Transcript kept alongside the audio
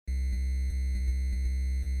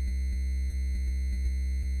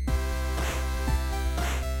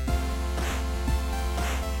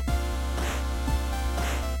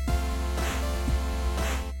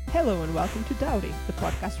Hello and welcome to Dowdy, the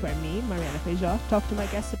podcast where me, Mariana Feijó, talk to my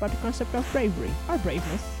guests about the concept of bravery, or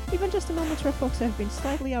braveness, even just the moments where folks have been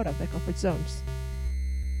slightly out of their comfort zones.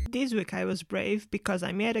 This week I was brave because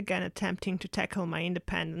I'm yet again attempting to tackle my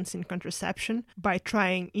independence in contraception by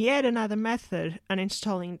trying yet another method,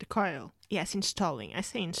 uninstalling the coil. Yes, installing. I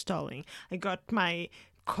say installing. I got my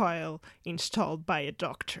coil installed by a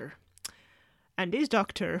doctor. And this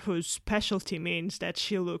doctor, whose specialty means that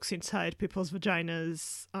she looks inside people's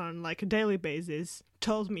vaginas on like a daily basis,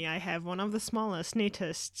 told me I have one of the smallest,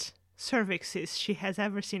 neatest cervixes she has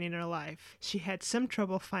ever seen in her life. She had some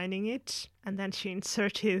trouble finding it, and then she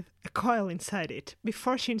inserted a coil inside it.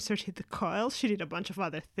 Before she inserted the coil, she did a bunch of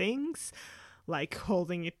other things, like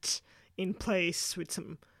holding it in place with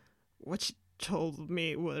some, what she told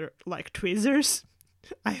me were like tweezers.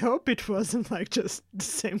 I hope it wasn't like just the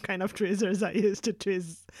same kind of tweezers I used to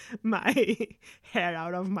twist my hair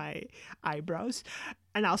out of my eyebrows.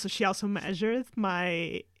 And also she also measured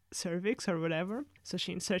my cervix or whatever. So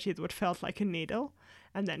she inserted what felt like a needle,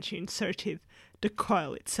 and then she inserted the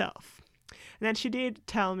coil itself. And then she did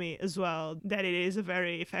tell me as well that it is a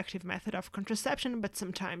very effective method of contraception, but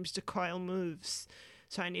sometimes the coil moves.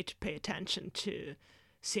 So I need to pay attention to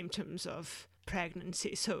symptoms of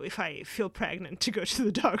pregnancy. So if I feel pregnant, to go to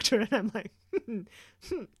the doctor, and I'm like,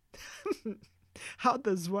 how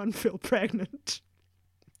does one feel pregnant?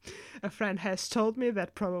 A friend has told me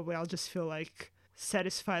that probably I'll just feel like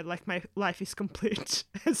satisfied, like my life is complete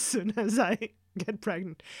as soon as I get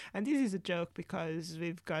pregnant. And this is a joke because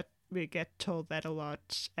we get told that a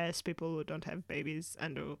lot as people who don't have babies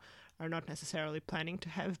and who are not necessarily planning to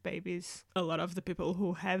have babies. A lot of the people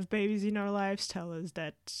who have babies in our lives tell us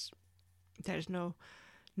that there's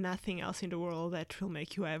nothing else in the world that will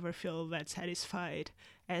make you ever feel that satisfied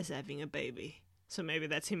as having a baby. So maybe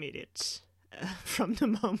that's immediate from the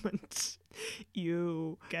moment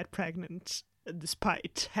you get pregnant,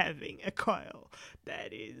 despite having a coil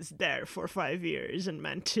that is there for 5 years and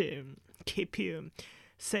meant to keep you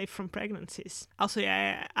safe from pregnancies. Also,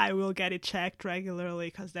 yeah, I will get it checked regularly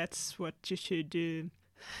because that's what you should do.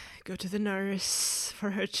 Go to the nurse for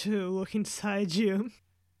her to look inside you.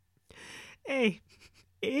 Hey,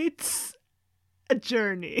 it's a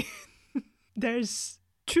journey. There's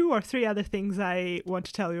 2 or 3 other things I want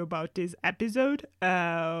to tell you about this episode.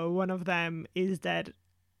 One of them is that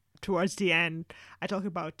towards the end, I talk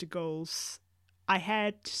about the goals I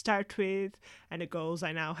had to start with and the goals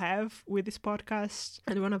I now have with this podcast.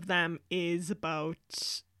 And one of them is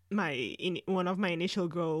about one of my initial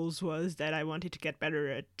goals was that I wanted to get better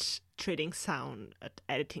at treating sound, at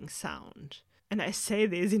editing sound. And I say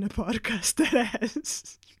this in a podcast that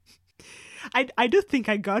has... I do think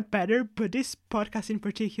I got better, but this podcast in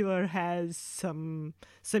particular has some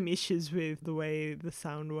issues with the way the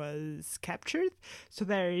sound was captured. So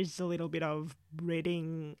there is a little bit of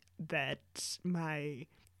reading that my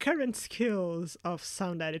current skills of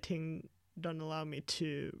sound editing don't allow me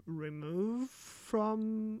to remove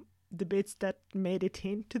from the bits that made it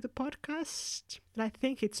into the podcast. And I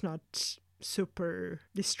think it's not super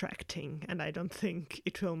distracting, and I don't think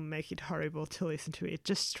it will make it horrible to listen to it.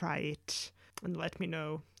 Just try it and let me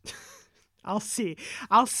know. I'll see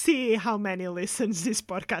how many listens this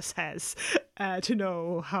podcast has to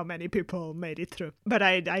know how many people made it through. But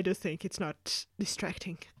I do think it's not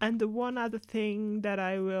distracting. And the one other thing that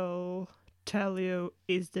I will tell you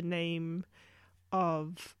is the name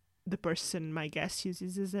of the person my guest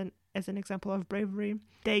uses as an example of bravery.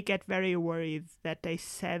 They get very worried that they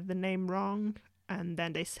said the name wrong, and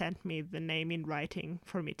then they sent me the name in writing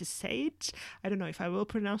for me to say it. I don't know if I will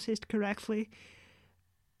pronounce it correctly,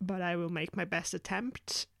 but I will make my best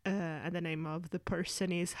attempt. And the name of the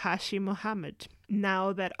person is Hashi Mohammed.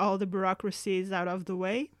 Now that all the bureaucracy is out of the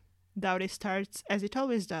way, Dowdy starts, as it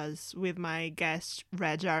always does, with my guest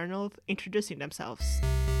Reg Arnold introducing themselves.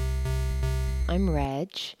 I'm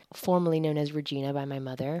Reg, formerly known as Regina by my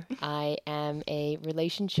mother. I am a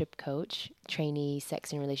relationship coach, trainee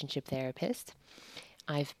sex and relationship therapist.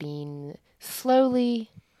 I've been slowly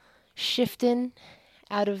shifting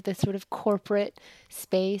out of the sort of corporate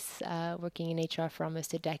space, working in HR for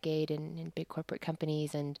almost a decade in big corporate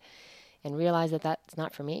companies, and realized that that's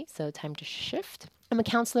not for me, so time to shift. I'm a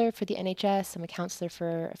counselor for the NHS. I'm a counselor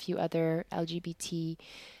for a few other LGBTQIA+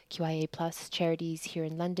 charities here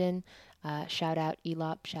in London. Shout out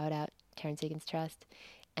ELOP, shout out Terence Higgins Trust.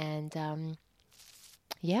 And I'm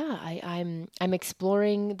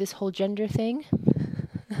exploring this whole gender thing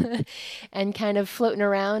and kind of floating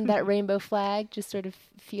around that rainbow flag, just sort of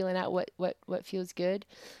feeling out what feels good.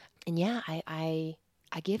 And yeah, I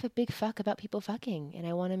I give a big fuck about people fucking, and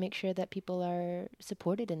I want to make sure that people are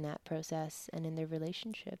supported in that process and in their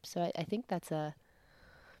relationship. So I think that's a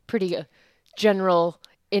pretty general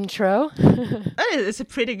intro. It's a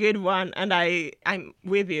pretty good one, and I'm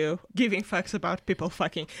with you, giving fucks about people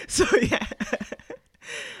fucking. So yeah.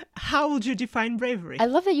 How would you define bravery? I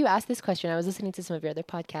love that you asked this question. I was listening to some of your other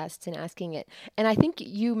podcasts and asking it. And I think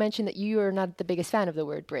you mentioned that you are not the biggest fan of the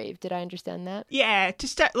word brave. Did I understand that? Yeah, to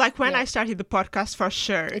start, like when I started the podcast, for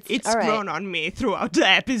sure, it's grown on me throughout the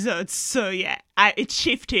episodes. So yeah, it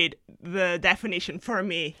shifted the definition for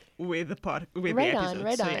me with the episodes.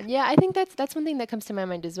 Right on. Yeah, I think that's one thing that comes to my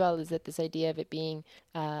mind as well, is that this idea of it being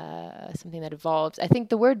something that evolves. I think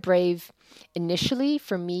the word brave initially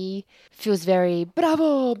for me feels very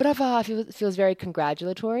bravo, brava, feels very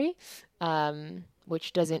congratulatory,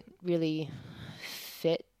 which doesn't really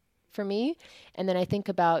fit for me. And then I think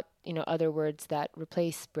about, other words that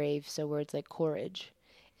replace brave, so words like courage.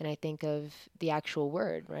 And I think of the actual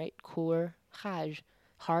word, right? Courage,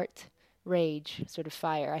 heart, rage, sort of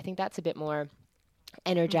fire. I think that's a bit more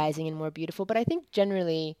energizing and more beautiful. But I think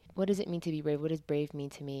generally, what does it mean to be brave? What does brave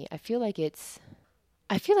mean to me? I feel like it's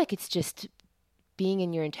just being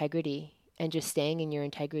in your integrity and just staying in your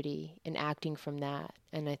integrity and acting from that.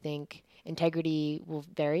 And I think integrity will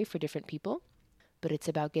vary for different people, but it's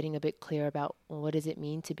about getting a bit clear about, well, what does it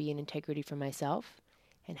mean to be in integrity for myself,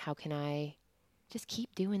 and how can I just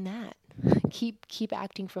keep doing that, keep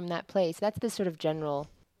acting from that place. That's the sort of general.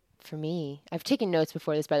 For me, I've taken notes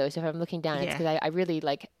before this, by the way, so if I'm looking down, it's because I really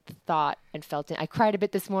thought and felt it. I cried a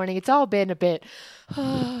bit this morning. It's all been a bit,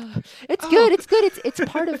 it's good. It's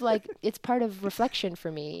part of it's part of reflection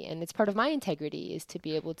for me, and it's part of my integrity, is to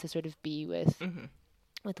be able to sort of be with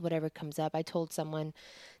whatever comes up. I told someone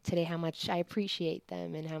today how much I appreciate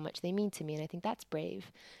them and how much they mean to me, and I think that's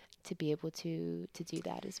brave, to be able to do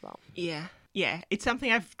that as well. Yeah, it's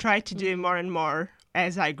something I've tried to do more and more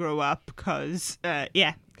as I grow up, because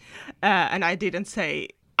and I didn't say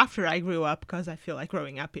after I grew up, because I feel like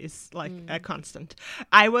growing up is like a constant.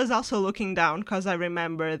 I was also looking down because I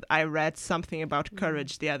remembered I read something about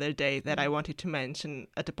courage the other day that I wanted to mention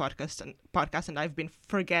at the podcast, and I've been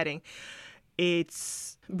forgetting.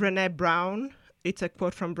 It's Brené Brown. It's a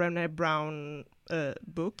quote from Brené Brown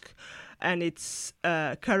book, and it's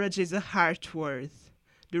courage is a heart word.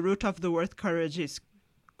 The root of the word courage is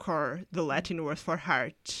cor, the Latin word for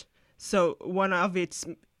heart. So one of its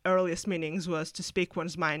earliest meanings was to speak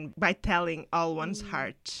one's mind by telling all one's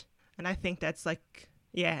heart. And I think that's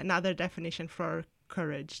another definition for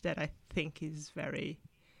courage that I think is very,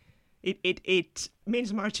 it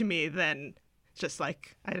means more to me than just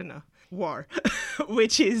war,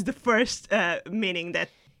 which is the first meaning that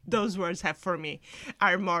those words have for me,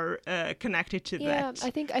 are more connected to that. Yeah, I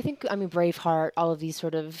think Braveheart, all of these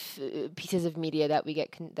sort of pieces of media that we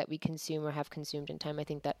get that we consume or have consumed in time, I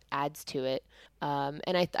think that adds to it. And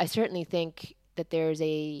I certainly think that there's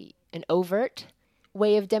an overt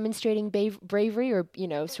way of demonstrating bravery, or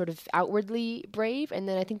sort of outwardly brave, and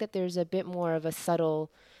then I think that there's a bit more of a subtle,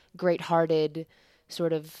 great-hearted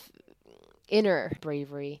sort of inner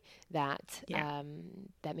bravery that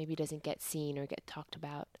that maybe doesn't get seen or get talked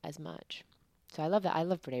about as much. So I love that. I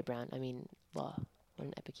love Brené Brown. I mean, what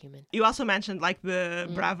an epic human. You also mentioned the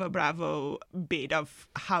bravo bit of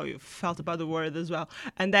how you felt about the word as well,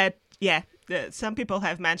 and that some people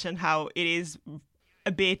have mentioned how it is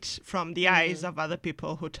a bit from the eyes of other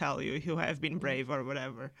people who tell you you have been brave or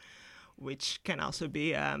whatever, which can also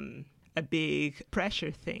be a big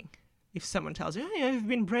pressure thing. If someone tells you, "Hey, I've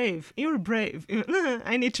been brave. You're brave.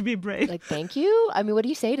 I need to be brave." Like, thank you. I mean, what do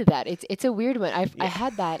you say to that? It's a weird one. I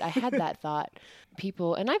had that thought.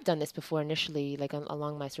 People, and I've done this before initially,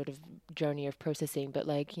 along my sort of journey of processing. But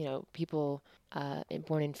people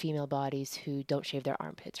born in female bodies who don't shave their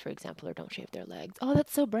armpits, for example, or don't shave their legs. Oh,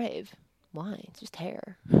 that's so brave. Why? It's just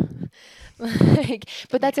hair.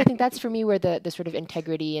 But I think that's for me where the sort of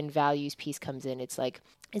integrity and values piece comes in. It's like,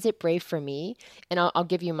 is it brave for me? And I'll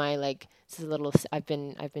give you my this is a little. I've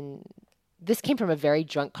been. This came from a very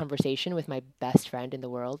drunk conversation with my best friend in the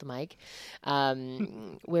world, Mike,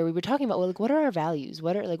 where we were talking about what are our values?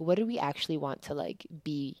 What do we actually want to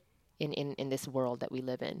be in this world that we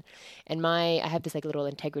live in? And I have this little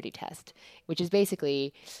integrity test, which is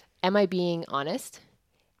basically, am I being honest?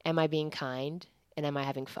 Am I being kind? And am I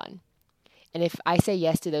having fun? And if I say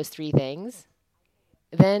yes to those three things,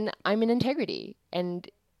 then I'm in integrity. And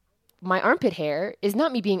my armpit hair is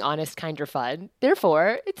not me being honest, kind, or fun.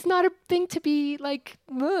 Therefore, it's not a thing to be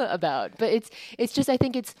about. But it's just, I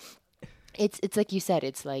think it's like you said,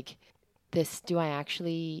 it's like this, do I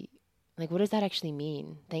actually, what does that actually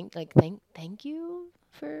mean? Thank you?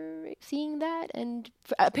 for seeing that, and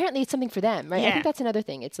apparently it's something for them, right? I Yeah. think that's another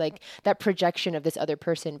thing. It's like that projection of this other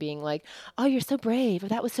person being like, "Oh, you're so brave.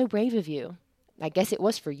 That was so brave of you." I guess it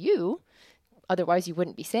was for you. Otherwise, you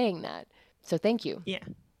wouldn't be saying that. So thank you. Yeah.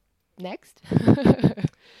 Next.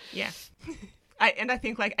 Yeah. I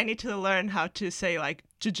think like I need to learn how to say like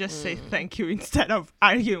to just say thank you instead of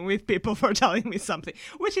arguing with people for telling me something,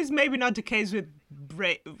 which is maybe not the case with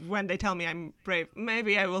brave. When they tell me I'm brave,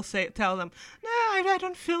 maybe I will tell them, no, I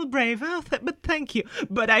don't feel brave, but thank you.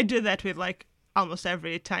 But I do that with like almost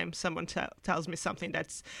every time someone tells me something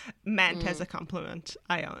that's meant as a compliment.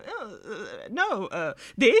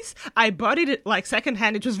 This I bought it like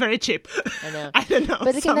secondhand. It was very cheap. I know. I don't know.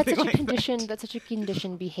 But again, that's such like a condition. That's such a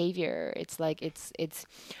conditioned behavior. It's like it's.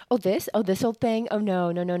 Oh, this old thing. Oh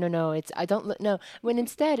no. It's I don't no. When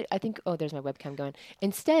instead, I think. Oh, there's my webcam going.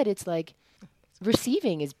 Instead, it's like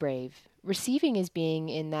receiving is brave. Receiving is being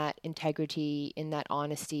in that integrity, in that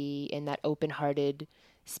honesty, in that open-hearted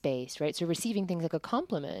space, right? So receiving things like a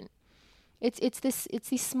compliment. It's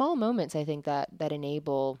these small moments, I think, that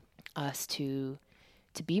enable us to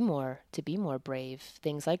be more brave.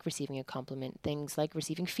 Things like receiving a compliment, things like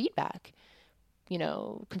receiving feedback,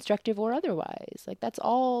 constructive or otherwise. Like that's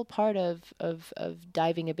all part of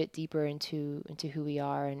diving a bit deeper into who we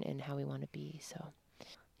are and how we want to be. So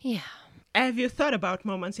yeah. Have you thought about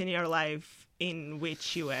moments in your life in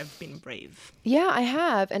which you have been brave? Yeah, I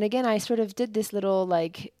have. And again, I sort of did this little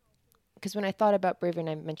because when I thought about bravery, and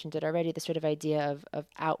I mentioned it already, the sort of idea of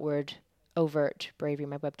outward, overt bravery.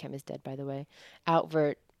 My webcam is dead, by the way.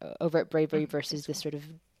 Overt bravery versus this sort of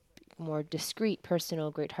more discreet,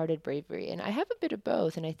 personal, great-hearted bravery. And I have a bit of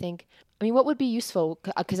both. And I think, what would be useful?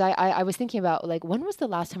 Because I was thinking about, like, when was the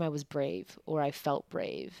last time I was brave or I felt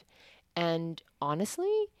brave? And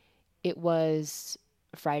honestly, it was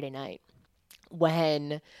Friday night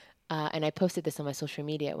when, and I posted this on my social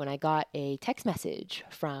media, when I got a text message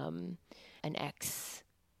from an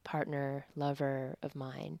ex-partner, lover of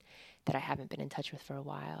mine that I haven't been in touch with for a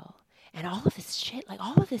while. And all of this shit, like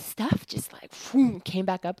all of this stuff just like came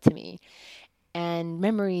back up to me. And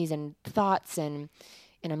memories and thoughts and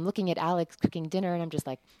I'm looking at Alex cooking dinner and I'm just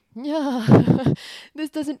like, yeah, this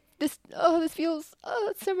feels,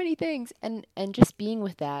 so many things. And just being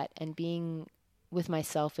with that and being with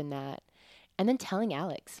myself in that. And then telling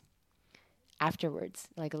Alex afterwards,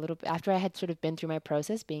 like a little bit after I had sort of been through my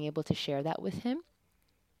process, being able to share that with him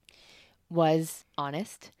was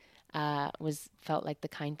honest, felt like the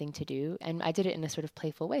kind thing to do. And I did it in a sort of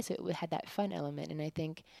playful way. So it had that fun element. And I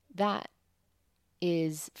think that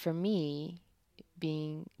is, for me,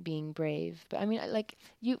 being brave. But like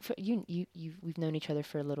we've known each other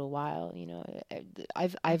for a little while.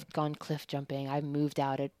 I've gone cliff jumping. I've moved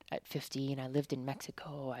out at 50 and I lived in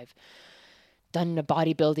Mexico. I've done a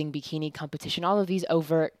bodybuilding bikini competition, all of these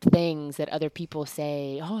overt things that other people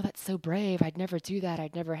say, oh, that's so brave. I'd never do that.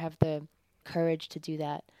 I'd never have the courage to do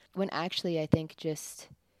that. When actually, I think just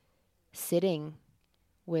sitting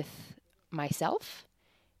with myself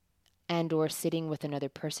and or sitting with another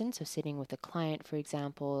person, so sitting with a client, for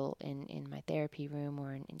example, in my therapy room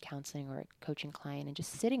or in counseling or coaching client, and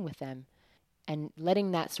just sitting with them and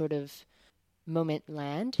letting that sort of moment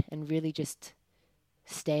land and really just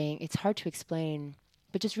staying. It's hard to explain,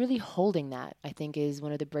 but just really holding that, I think, is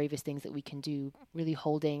one of the bravest things that we can do, really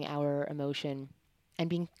holding our emotion and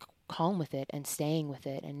being calm with it and staying with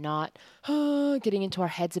it and not getting into our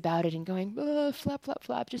heads about it and going flap, flap,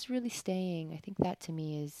 flap, just really staying. I think that to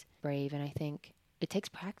me is brave, and I think it takes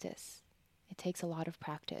practice. It takes a lot of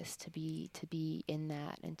practice to be in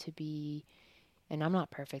that and to be, and I'm not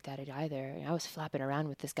perfect at it either. I was flapping around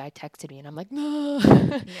with this guy texted me and I'm like, no.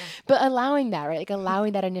 Yeah. But allowing that, right? Like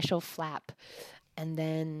allowing that initial flap and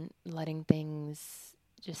then letting things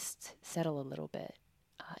just settle a little bit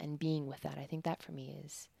and being with that. I think that for me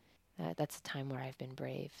is, that's a time where I've been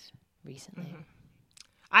brave recently. Mm-hmm.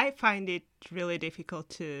 I find it really difficult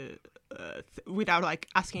to, without like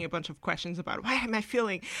asking a bunch of questions about why am I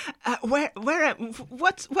feeling,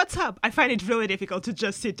 what's up. I find it really difficult to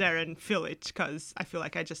just sit there and feel it because I feel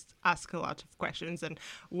like I just ask a lot of questions and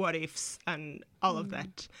what ifs and all of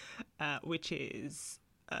that, which is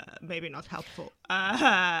maybe not helpful.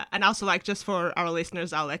 And also, like, just for our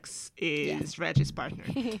listeners, Alex is Reggie's partner.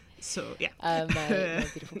 So yeah, my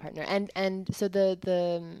beautiful partner. And so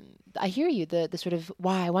the I hear you. The sort of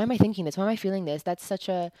why am I thinking this? Why am I feeling this? That's such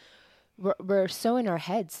a we're so in our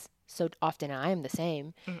heads so often. And I am the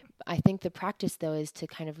same. Mm-hmm. I think the practice though is to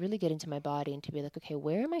kind of really get into my body and to be like, okay,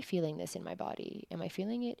 where am I feeling this in my body? Am I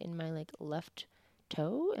feeling it in my like left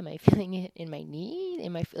toe? Am I feeling it in my knee?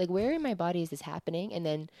 Where in my body is this happening? And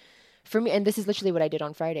then for me, and this is literally what I did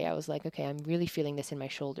on Friday. I was like, okay, I'm really feeling this in my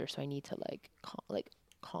shoulder, so I need to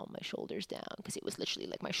calm my shoulders down, because it was literally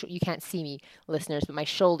like you can't see me, listeners, but my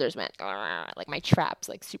shoulders went like my traps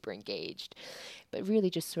like super engaged. But really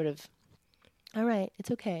just sort of, all right,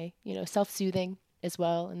 it's okay, self-soothing as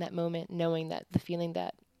well in that moment, knowing that the feeling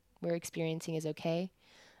that we're experiencing is okay,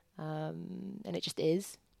 and it just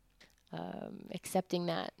is. Accepting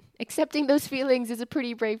those feelings is a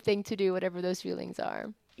pretty brave thing to do, whatever those feelings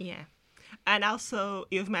are. Yeah. And also,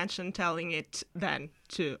 you've mentioned telling it then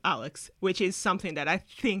to Alex, which is something that I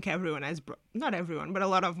think everyone has, not everyone, but a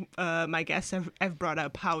lot of my guests have brought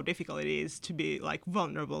up, how difficult it is to be like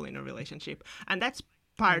vulnerable in a relationship. And that's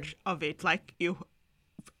part of it. Like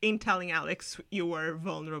in telling Alex, you were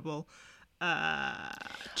vulnerable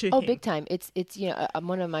to him. Big time. It's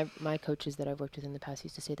one of my coaches that I've worked with in the past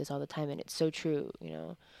used to say this all the time, and it's so true.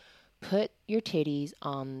 Put your titties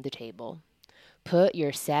on the table. Put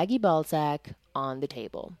your saggy ballsack on the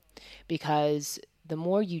table, because the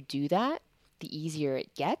more you do that, the easier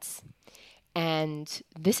it gets. And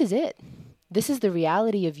this is it. This is the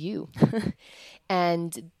reality of you.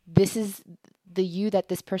 And this is the you that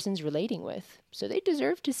this person's relating with. So they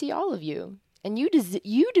deserve to see all of you. And you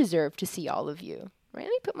deserve to see all of you. Right? Let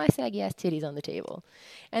me put my saggy ass titties on the table.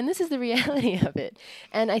 And this is the reality of it.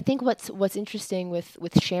 And I think what's interesting with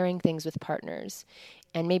sharing things with partners,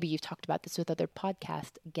 and maybe you've talked about this with other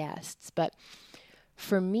podcast guests, but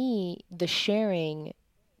for me, the sharing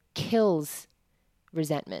kills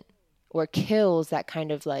resentment, or kills that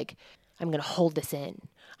kind of like, I'm going to hold this in.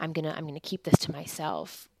 I'm going to keep this to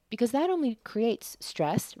myself. Because that only creates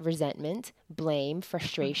stress, resentment, blame,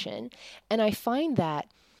 frustration. And I find that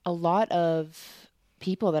a lot of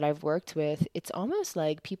people that I've worked with, it's almost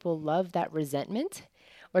like people love that resentment,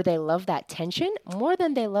 or they love that tension more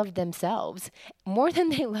than they love themselves, more than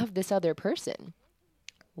they love this other person.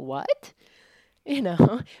 What?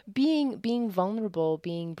 Being vulnerable,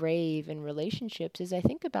 being brave in relationships is, I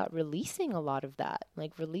think, about releasing a lot of that,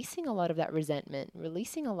 like releasing a lot of that resentment,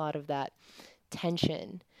 releasing a lot of that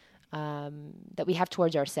tension that we have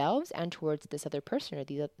towards ourselves and towards this other person or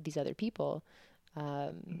these other people.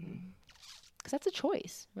 Because that's a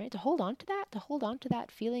choice, right? To hold on to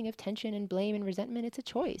that feeling of tension and blame and resentment, it's a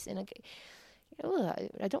choice. And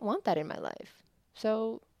I don't want that in my life.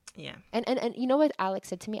 So, yeah. And you know what Alex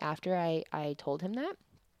said to me after I told him that?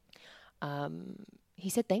 He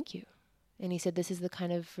said, thank you. And he said, this is the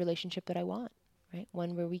kind of relationship that I want, right?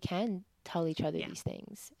 One where we can tell each other these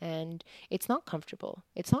things. And it's not comfortable.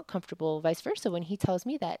 It's not comfortable, vice versa, when he tells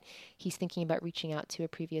me that he's thinking about reaching out to a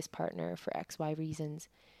previous partner for X, Y reasons.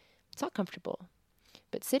 It's not comfortable.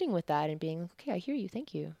 But sitting with that and being, okay, I hear you,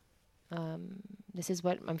 thank you. This is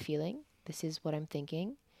what I'm feeling. This is what I'm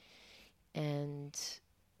thinking. And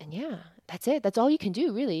yeah, that's it. That's all you can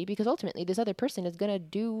do, really, because ultimately this other person is going to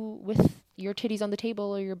do with your titties on the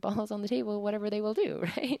table or your balls on the table whatever they will do,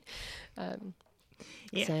 right?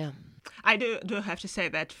 Yeah. So, yeah. I do have to say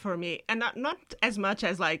that for me, and not as much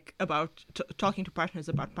as like about talking to partners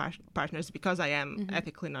about partners, because I am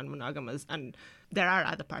ethically non-monogamous, and there are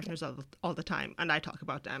other partners all the time, and I talk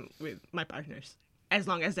about them with my partners as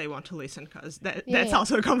long as they want to listen, because that's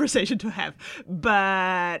also a conversation to have.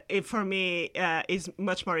 But for me, it's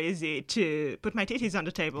much more easy to put my titties on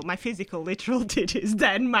the table, my physical, literal titties,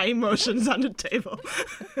 than my emotions on the table.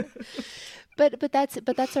 But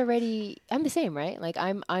that's already, I'm the same, right? Like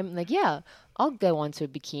I'm like, yeah, I'll go onto a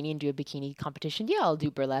bikini and do a bikini competition. Yeah, I'll do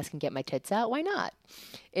burlesque and get my tits out. Why not?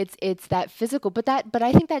 It's that physical, but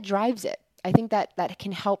I think that drives it. I think that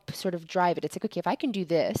can help sort of drive it. It's like, okay, if I can do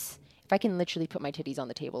this, if I can literally put my titties on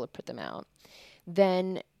the table or put them out,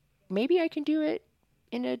 then maybe I can do it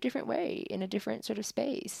in a different way, in a different sort of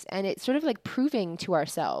space. And it's sort of like proving to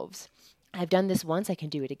ourselves, I've done this once, I can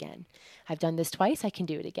do it again. I've done this twice, I can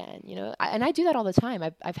do it again. And I do that all the time.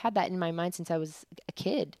 I've had that in my mind since I was a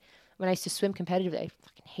kid. When I used to swim competitively, I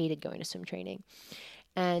fucking hated going to swim training.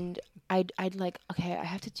 And I'd like, okay, I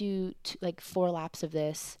have to do like 4 laps of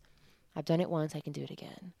this. I've done it once, I can do it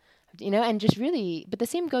again. And just really, but the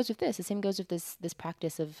same goes with this. The same goes with this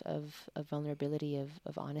practice of vulnerability,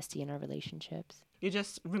 of honesty in our relationships. You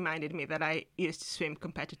just reminded me that I used to swim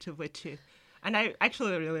competitively too. And I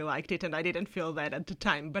actually really liked it, and I didn't feel that at the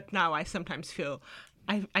time. But now I sometimes feel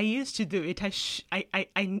I used to do it.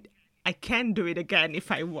 I can do it again if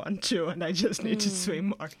I want to, and I just need to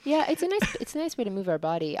swim more. Yeah, it's a nice way to move our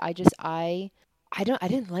body. I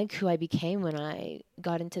didn't like who I became when I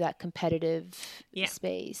got into that competitive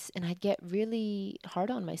space, and I'd get really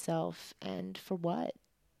hard on myself. And for what?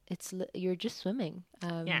 You're just swimming.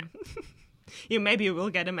 Yeah. Maybe you will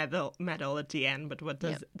get a medal at the end, but what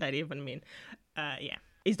does that even mean? Yeah.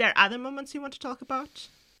 Is there other moments you want to talk about?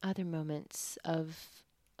 Other moments of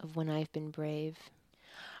when I've been brave.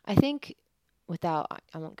 I think I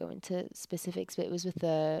won't go into specifics, but it was with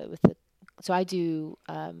the so I do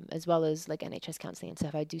as well as like NHS counseling and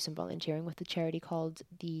stuff. I do some volunteering with a charity called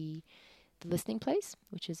the Listening Place,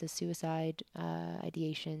 which is a suicide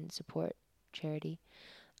ideation support charity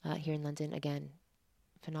here in London. Again,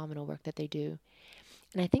 phenomenal work that they do.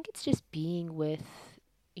 And I think it's just being with,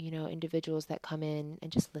 individuals that come in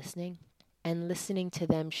and just listening and listening to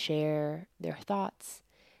them share their thoughts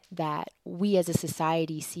that we as a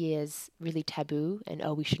society see as really taboo and,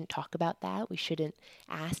 oh, we shouldn't talk about that. We shouldn't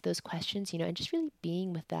ask those questions, and just really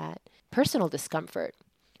being with that personal discomfort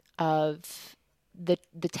of the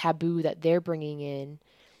taboo that they're bringing in,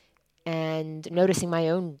 and noticing my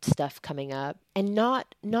own stuff coming up, and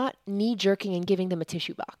not knee jerking and giving them a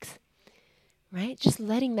tissue box, right? Just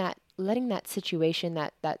letting that situation,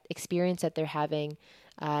 that experience that they're having,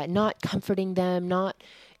 not comforting them, not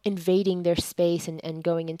invading their space and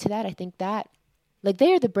going into that. I think that, like,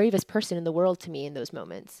 they are the bravest person in the world to me in those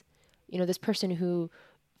moments. This person who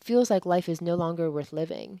feels like life is no longer worth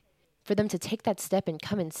living. For them to take that step and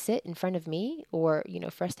come and sit in front of me, or,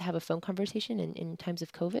 for us to have a phone conversation in times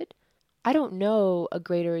of COVID, I don't know a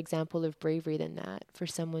greater example of bravery than that, for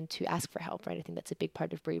someone to ask for help, right? I think that's a big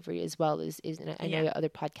part of bravery as well, and I know other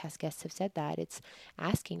podcast guests have said that. It's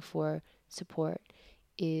asking for support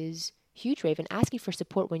is huge, brave, and asking for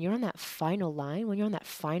support when you're on that final line, when you're on that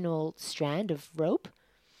final strand of rope.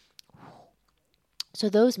 So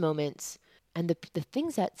those moments and the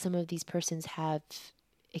things that some of these persons have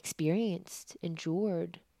experienced,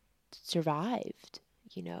 endured, survived,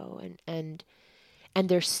 and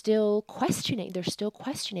they're still questioning.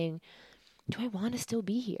 Do I want to still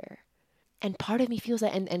be here? And part of me feels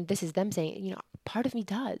like, and this is them saying, part of me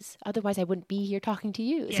does. Otherwise, I wouldn't be here talking to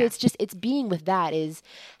you. Yeah. So it's being with that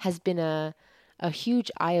has been a huge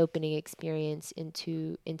eye-opening experience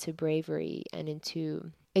into bravery and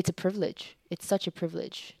it's a privilege. It's such a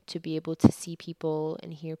privilege to be able to see people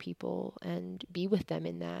and hear people and be with them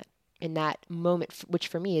in that moment, which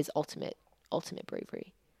for me is ultimate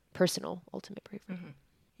bravery, personal ultimate bravery. Mm-hmm.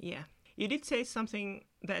 Yeah. You did say something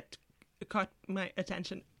that caught my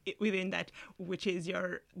attention within that, which is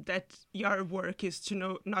your work is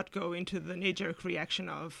to not go into the knee-jerk reaction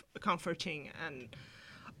of comforting and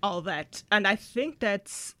all that. And I think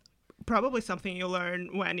that's probably something you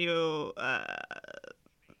learn when you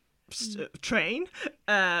train,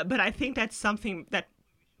 but I think that's something that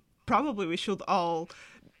probably we should all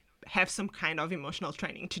have some kind of emotional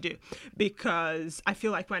training to do, because I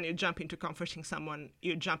feel like when you jump into comforting someone,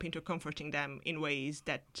 you jump into comforting them in ways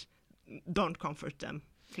that don't comfort them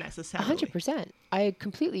necessarily. 100%. I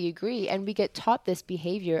completely agree. And we get taught this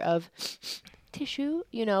behavior of tissue,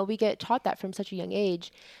 we get taught that from such a young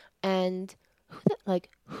age. And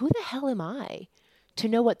who the hell am I to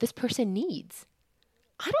know what this person needs?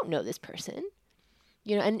 I don't know this person.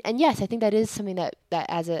 And yes, I think that is something that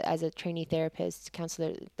as a trainee therapist,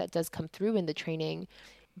 counselor, that does come through in the training.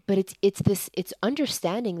 But it's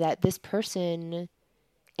understanding that this person,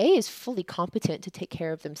 is fully competent to take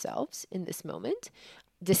care of themselves in this moment,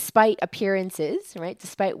 despite appearances, right?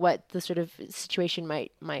 Despite what the sort of situation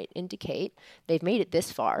might indicate, they've made it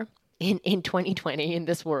this far in 2020 in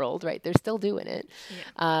this world, right? They're still doing it,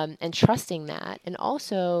 and trusting that, and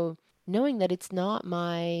also knowing that it's not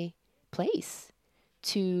my place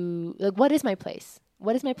to, like, what is my place?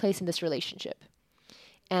 What is my place in this relationship?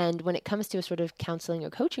 And when it comes to a sort of counseling or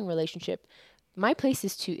coaching relationship, my place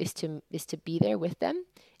is to be there with them,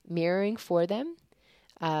 mirroring for them,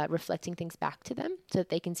 reflecting things back to them so that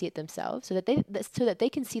they can see it themselves, so that they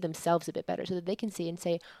can see themselves a bit better, so that they can see and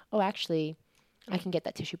say, oh, actually, I can get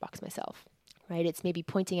that tissue box myself, right? It's maybe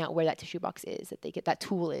pointing out where that tissue box is, that they get that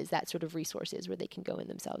tool is, that sort of resource is, where they can go in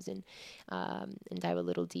themselves and dive a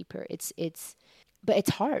little deeper. But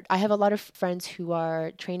it's hard. I have a lot of friends who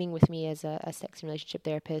are training with me as a sex and relationship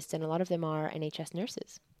therapist, and a lot of them are NHS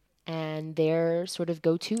nurses. And their sort of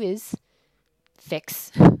go-to is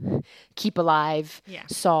fix, keep alive,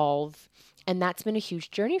 solve. And that's been a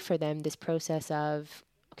huge journey for them, this process of,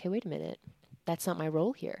 okay, wait a minute, that's not my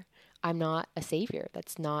role here. I'm not a savior.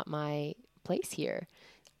 That's not my place here.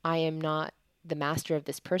 I am not the master of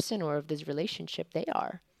this person or of this relationship. They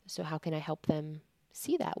are. So how can I help them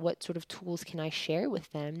see that? What sort of tools can I share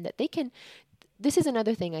with them that they can... This is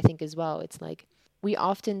another thing I think as well. It's like, we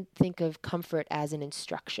often think of comfort as an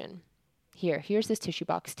instruction. Here's this tissue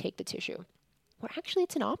box, take the tissue. Or actually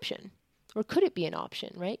it's an option. Or could it be an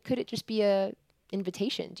option, right? Could it just be a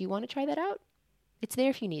invitation? Do you want to try that out? It's there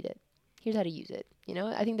if you need it. Here's how to use it.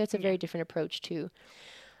 I think that's a very different approach to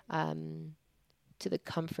to the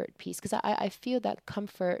comfort piece, because I feel that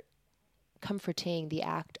comforting, the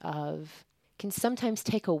act of, can sometimes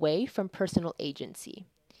take away from personal agency.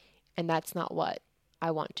 And that's not what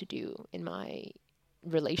I want to do in my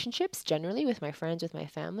relationships generally, with my friends, with my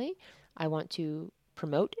family. I want to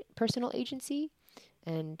promote personal agency.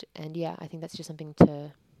 And yeah, I think that's just something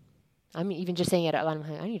to, I'm even just saying it out loud, I'm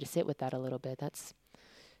like, I need to sit with that a little bit. That's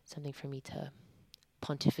something for me to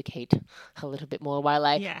pontificate a little bit more while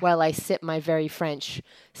I sip my very French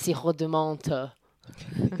sirop de menthe.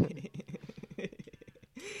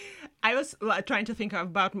 I was trying to think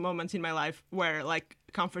about moments in my life where like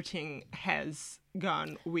comforting has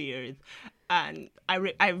gone weird, and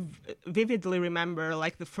I vividly remember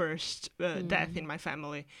like the first death in my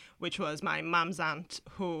family, which was my mom's aunt,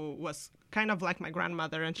 who was kind of like my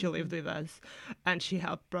grandmother, and she lived with us, and she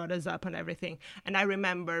helped brought us up and everything. And I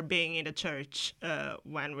remember being in the church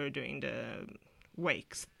when we were doing the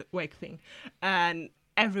wake thing, and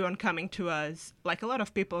everyone coming to us, like a lot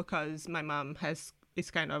of people, because my mom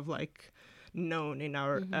is kind of like known in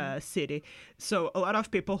our city. So a lot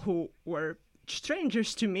of people who were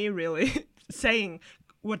strangers to me, really, saying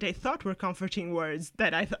what they thought were comforting words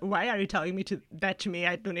that I thought, why are you telling me that to me?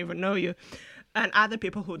 I don't even know you. And other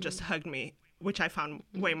people who just hugged me, which I found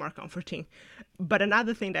way more comforting. But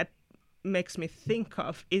another thing that makes me think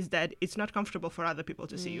of is that it's not comfortable for other people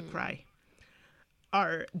to see you cry.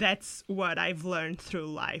 Or that's what I've learned through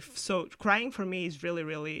life. So crying for me is really,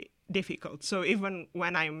 really difficult. So even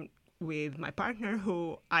when I'm with my partner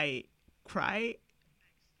who I cry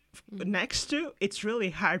next to, it's really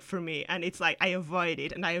hard for me. And it's like I avoid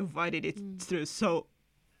it, and I avoided it through so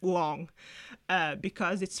long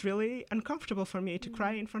because it's really uncomfortable for me to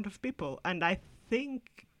cry in front of people. And I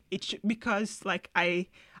think it's because like I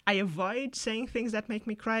avoid saying things that make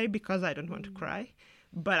me cry because I don't want to cry.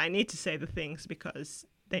 But I need to say the things because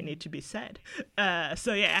they need to be said.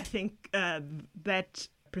 So yeah, I think that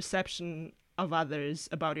perception of others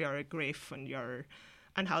about your grief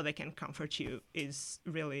and how they can comfort you is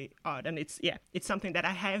really odd. And it's something that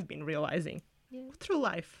I have been realizing through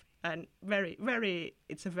life. And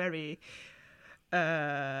it's a very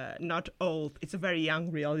not old, it's a very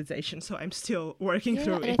young realization. So I'm still working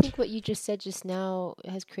through it. And I think what you just said just now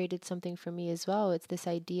has created something for me as well. It's this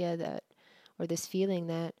idea that, or this feeling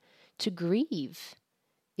that to grieve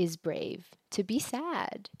is brave, to be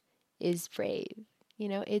sad is brave. You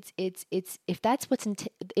know, it's if that's what's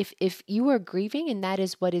if you are grieving and that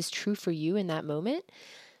is what is true for you in that moment,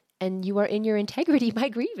 and you are in your integrity by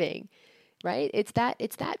grieving, right? It's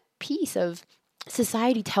that piece of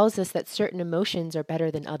society tells us that certain emotions are better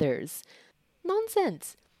than others.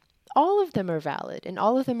 Nonsense. All of them are valid and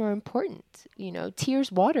all of them are important. You know,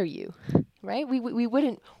 tears water you, right? We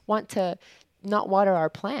wouldn't want to not water our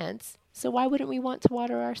plants. So why wouldn't we want to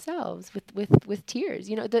water ourselves with tears?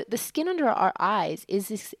 You know, the skin under our eyes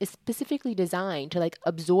is specifically designed to like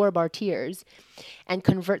absorb our tears and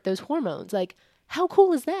convert those hormones. Like, how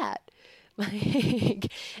cool is that?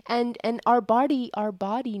 Like, and our body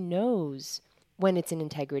knows when it's in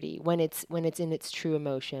integrity, when it's in its true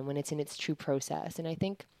emotion, when it's in its true process. And I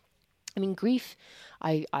mean, grief,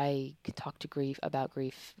 I could talk about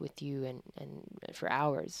grief with you and for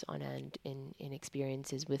hours on end in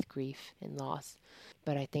experiences with grief and loss.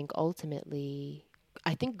 But I think ultimately,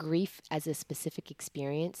 grief as a specific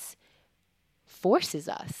experience forces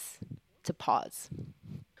us to pause,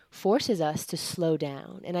 forces us to slow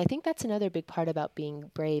down. And I think that's another big part about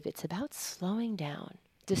being brave. It's about slowing down.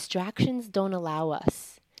 Distractions don't allow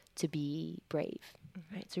us to be brave.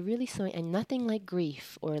 Right, so really slowing, and nothing like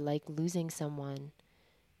grief or like losing someone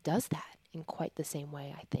does that in quite the same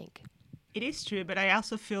way, I think. It is true, but I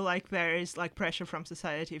also feel like there is like pressure from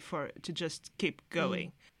society to just keep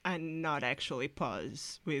going and not actually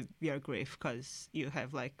pause with your grief because you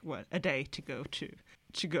have like a day to go to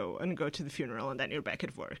the funeral and then you're back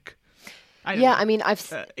at work. I don't know, I mean,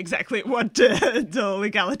 I've exactly what the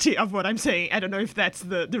legality of what I'm saying. I don't know if that's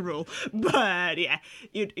the rule, but yeah,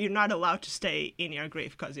 you're not allowed to stay in your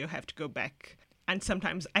grief because you have to go back. And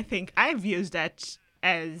sometimes I think I've used that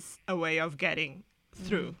as a way of getting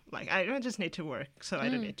through. Like I don't just need to work, so I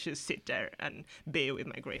don't need to sit there and be with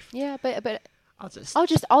my grief. Yeah, but I'll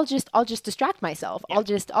just distract myself. Yeah.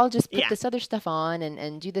 I'll just put this other stuff on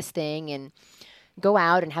and do this thing and go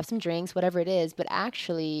out and have some drinks, whatever it is. But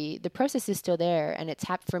actually, the process is still there. And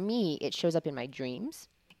for me, it shows up in my dreams.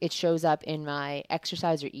 It shows up in my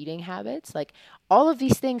exercise or eating habits. Like all of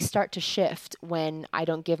these things start to shift when I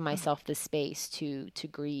don't give myself the space to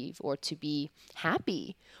grieve or to be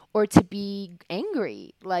happy or to be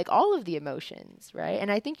angry, like all of the emotions, right?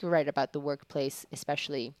 And I think you're right about the workplace,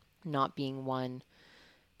 especially not being one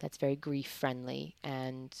that's very grief friendly.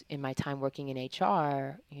 And in my time working in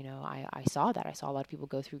HR, I saw that. I saw a lot of people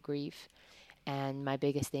go through grief. And my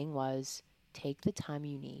biggest thing was take the time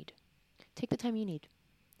you need. Take the time you need.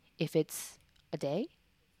 If it's a day,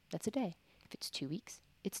 that's a day. If it's 2 weeks,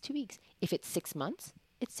 it's 2 weeks. If it's 6 months,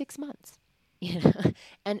 it's 6 months.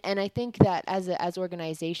 And I think that as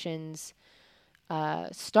organizations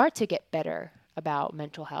start to get better about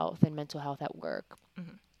mental health and mental health at work,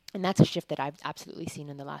 and that's a shift that I've absolutely seen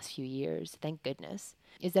in the last few years, thank goodness,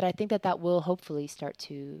 is that I think that will hopefully start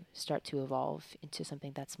to evolve into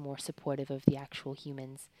something that's more supportive of the actual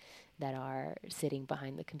humans that are sitting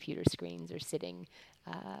behind the computer screens or sitting,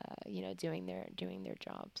 doing their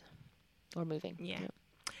jobs or moving. Yeah.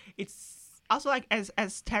 It's also like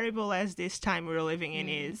as terrible as this time we're living in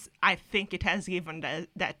is, I think it has given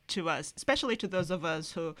that to us, especially to those of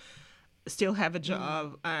us who still have a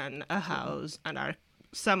job and a house and are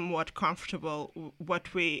somewhat comfortable.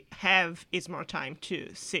 What we have is more time to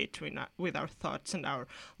sit with our thoughts and our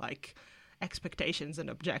like expectations and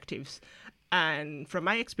objectives. And from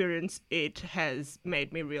my experience, it has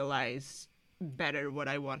made me realize better what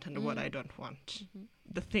I want and what I don't want,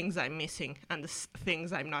 the things I'm missing and the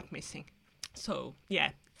things I'm not missing. So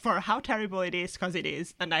yeah, for how terrible it is, because it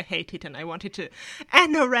is, and I hate it and I want it to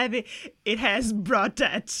end already, it has brought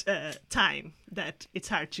that time that it's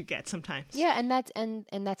hard to get sometimes. Yeah, and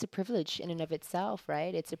that's a privilege in and of itself,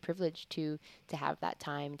 right? It's a privilege to have that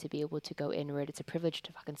time to be able to go inward. It's a privilege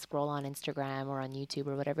to fucking scroll on Instagram or on YouTube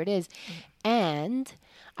or whatever it is. And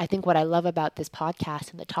I think what I love about this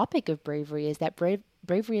podcast and the topic of bravery is that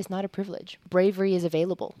bravery is not a privilege. Bravery is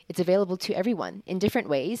available. It's available to everyone in different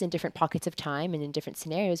ways, in different pockets of time and in different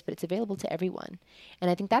scenarios, but it's available to everyone. And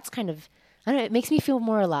I think that's kind of, I don't know, it makes me feel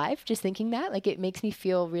more alive just thinking that. Like, it makes me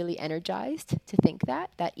feel really energized to think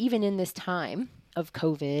that even in this time of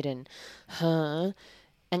COVID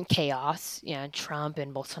and chaos, and Trump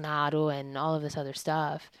and Bolsonaro and all of this other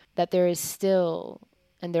stuff, that there are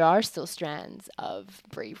still strands of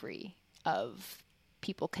bravery, of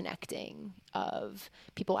people connecting, of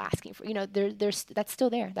people asking for, there's that's still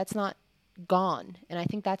there. That's not gone. And I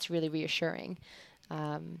think that's really reassuring.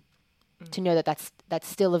 To know that that's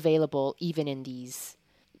still available even in these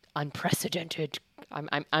unprecedented,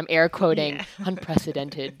 I'm air quoting,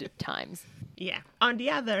 unprecedented times. Yeah. On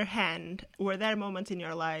the other hand, were there moments in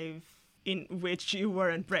your life in which you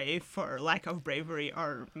weren't brave for lack of bravery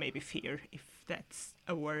or maybe fear, if that's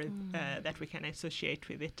a word that we can associate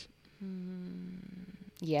with it?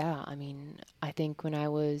 Yeah, I mean, I think when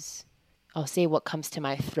I'll say what comes to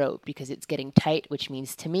my throat because it's getting tight, which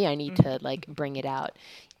means to me I need to like bring it out,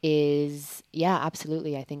 is, yeah,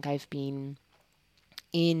 absolutely. I think I've been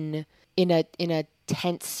in a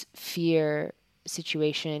tense fear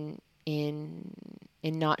situation in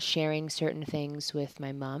not sharing certain things with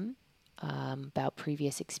my mom about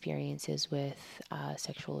previous experiences with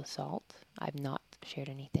sexual assault. I've not shared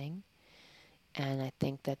anything. And I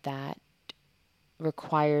think that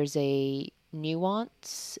requires a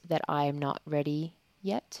nuance that I am not ready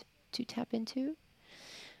yet to tap into.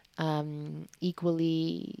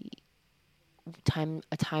 Equally,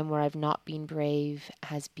 a time where I've not been brave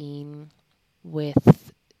has been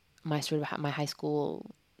with my high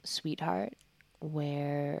school sweetheart,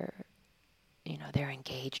 where they're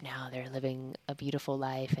engaged now, they're living a beautiful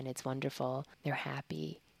life and it's wonderful, they're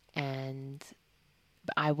happy,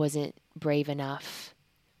 but I wasn't brave enough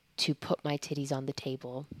to put my titties on the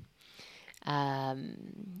table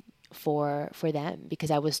for them,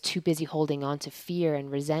 because I was too busy holding on to fear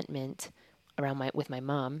and resentment with my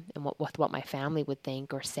mom and what my family would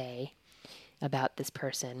think or say about this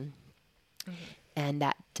person. And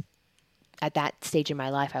that at that stage in my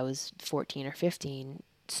life, I was 14 or 15,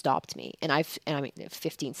 stopped me. And I mean,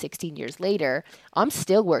 15, 16 years later, I'm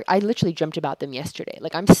still I literally dreamt about them yesterday.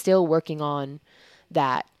 Like, I'm still working on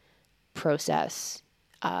that process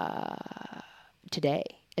today,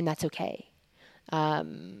 and that's okay.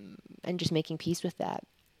 And just making peace with that.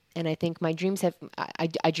 And I think my dreams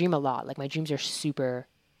I dream a lot. Like, my dreams are super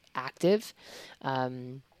active.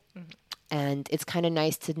 And it's kind of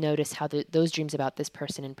nice to notice how those dreams about this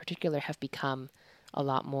person in particular have become a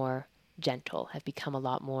lot more gentle, have become a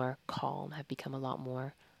lot more calm, have become a lot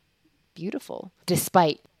more beautiful,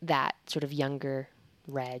 despite that sort of younger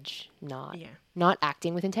Reg not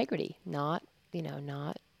acting with integrity, not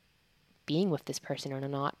being with this person, or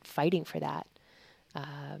not fighting for that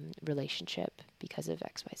relationship because of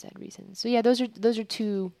XYZ reasons. So yeah, those are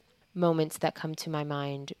two moments that come to my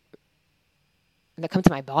mind, that come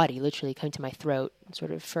to my body, literally come to my throat,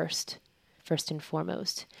 sort of first and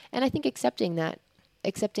foremost. And I think accepting that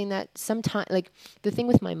accepting that sometimes, like the thing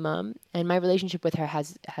with my mom and my relationship with her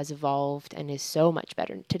has evolved and is so much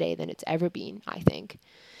better today than it's ever been, I think,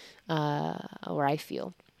 or I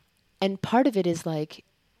feel. And part of it is like,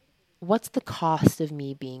 what's the cost of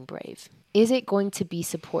me being brave? Is it going to be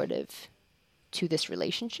supportive to this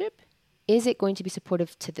relationship? Is it going to be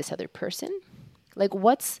supportive to this other person? Like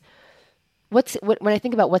when I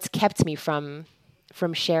think about what's kept me from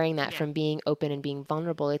sharing that, from being open and being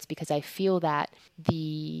vulnerable, it's because I feel that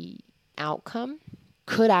the outcome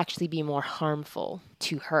could actually be more harmful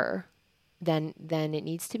to her than it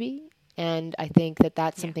needs to be. And I think that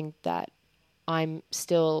that's something that I'm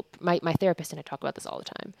still, my therapist and I talk about this all the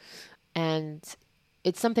time. And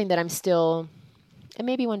it's something that I'm still, and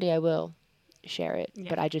maybe one day I will share it,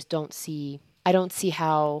 but I just don't see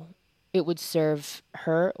how it would serve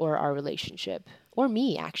her or our relationship, or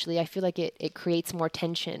me, actually. I feel like it creates more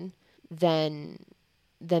tension than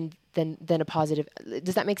a positive.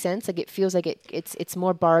 Does that make sense? Like, it feels like it's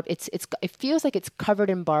more it feels like it's covered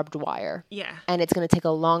in barbed wire. Yeah. And it's going to take a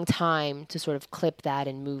long time to sort of clip that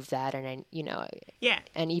and move that, and Yeah.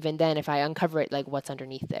 And even then, if I uncover it, like, what's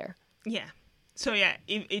underneath there? Yeah. So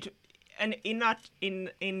and in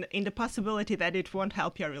the possibility that it won't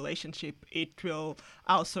help your relationship, it will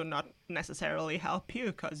also not necessarily help you,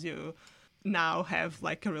 because you now have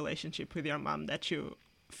like a relationship with your mom that you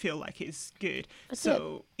feel like is good. That's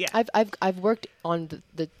so it. Yeah, I've worked on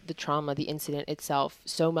the trauma, the incident itself,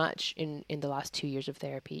 so much in the last 2 years of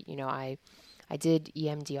therapy. I did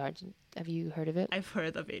EMDR. Have you heard of it? I've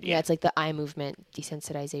heard of it. Yeah, it's like the eye movement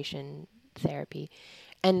desensitization therapy.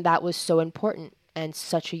 And that was so important and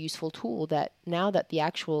such a useful tool that now that the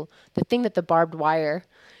thing that the barbed wire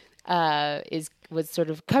was sort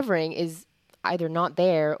of covering is either not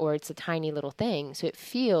there, or it's a tiny little thing. So it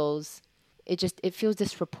feels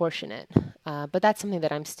disproportionate. But that's something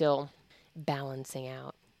that I'm still balancing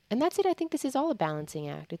out. And that's it. I think this is all a balancing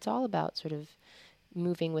act. It's all about sort of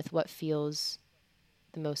moving with what feels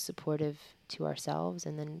the most supportive to ourselves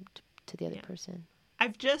and then to the other person.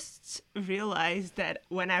 I've just realized that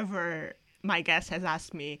whenever my guest has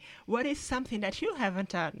asked me, what is something that you haven't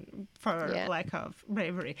done for lack of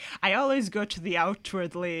bravery, I always go to the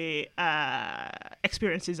outwardly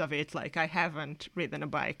experiences of it. Like, I haven't ridden a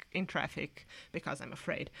bike in traffic because I'm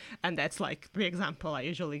afraid. And that's like the example I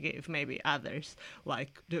usually give. Maybe others,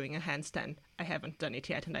 like doing a handstand. I haven't done it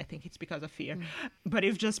yet, and I think it's because of fear. But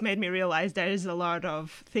you've just made me realize there is a lot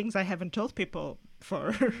of things I haven't told people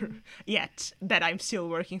for yet that I'm still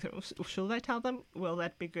working through. Should I tell them? Will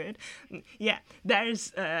that be good? Yeah,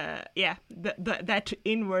 there's that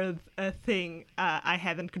inward thing I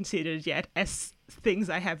haven't considered yet as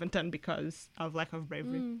things I haven't done because of lack of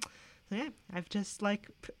bravery. So yeah, I've just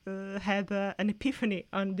had an epiphany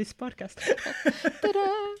on this podcast.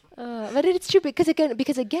 But it's true because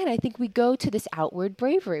again, I think we go to this outward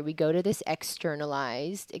bravery. We go to this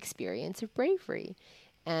externalized experience of bravery.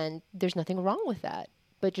 And there's nothing wrong with that.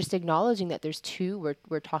 But just acknowledging that there's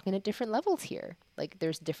we're talking at different levels here. Like,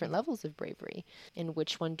 there's different levels of bravery. And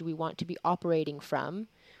which one do we want to be operating from?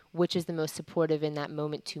 Which is the most supportive in that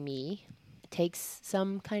moment to me? It takes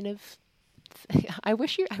some kind of... I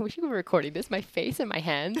wish you were recording this. My face and my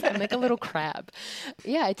hands. I'm like a little crab.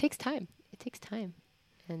 Yeah, it takes time.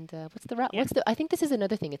 And what's the rush? I think this is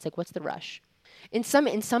another thing. It's like, what's the rush? In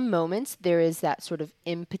some moments, there is that sort of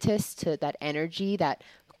impetus to that energy, that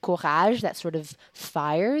courage, that sort of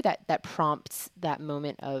fire that prompts that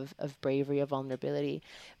moment of bravery, of vulnerability.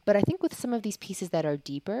 But I think with some of these pieces that are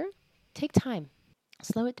deeper, take time.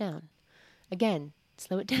 Slow it down. Again,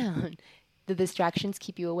 slow it down. The distractions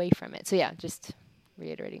keep you away from it. So yeah, just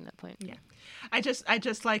reiterating that point. Yeah. I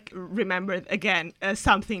just like remembered again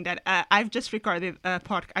something that I've just recorded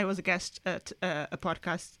I was a guest at a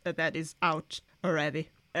podcast that is out already.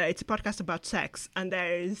 It's a podcast about sex, and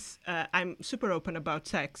I'm super open about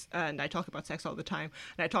sex, and I talk about sex all the time.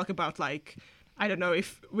 And I talk about, like, I don't know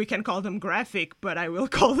if we can call them graphic, but I will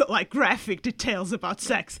call it like graphic details about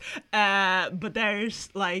sex. But there's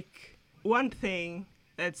like one thing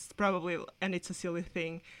that's probably, and it's a silly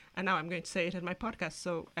thing, and now I'm going to say it at my podcast,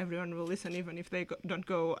 so everyone will listen, even if they don't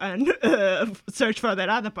go and search for that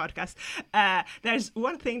other podcast. There's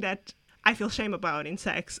one thing that I feel shame about in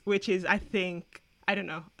sex, which is, I think, I don't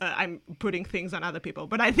know, I'm putting things on other people,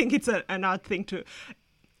 but I think it's an odd thing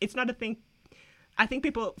it's not a thing. I think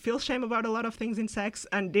people feel shame about a lot of things in sex,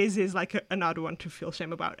 and this is like an odd one to feel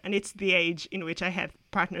shame about. And it's the age in which I had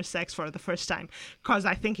partner sex for the first time, because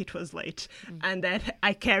I think it was late, and that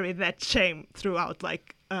I carried that shame throughout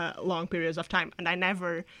like long periods of time. And I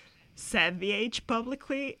never said the age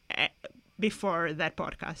publicly before that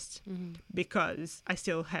podcast because I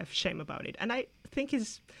still have shame about it. And I think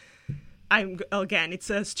is, again, it's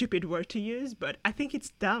a stupid word to use, but I think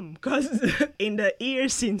it's dumb because in the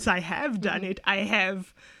years since I have done it, I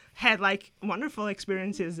have had like wonderful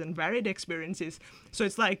experiences and varied experiences. So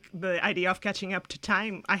it's like the idea of catching up to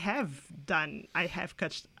time. I have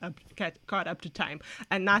caught up to time,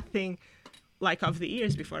 and nothing like of the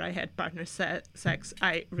years before I had partner sex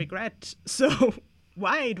I regret. So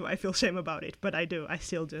why do I feel shame about it? But I do. I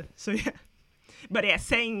still do. So yeah. But yeah,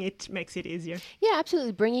 saying it makes it easier. Yeah,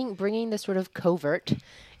 absolutely. Bringing the sort of covert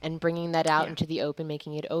and bringing that out into the open,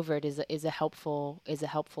 making it overt is a helpful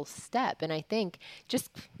step. And I think just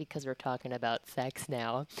because we're talking about sex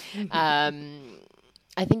now, I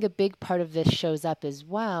think a big part of this shows up as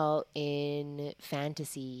well in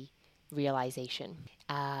fantasy realization.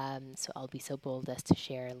 So I'll be so bold as to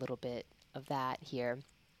share a little bit of that here.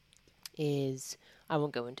 I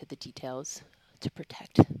won't go into the details to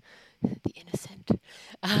protect the innocent.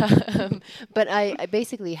 But I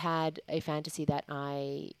basically had a fantasy that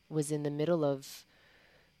I was in the middle of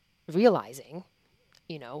realizing,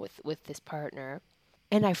 with this partner,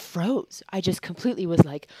 and I froze. I just completely was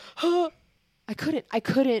like, oh, I couldn't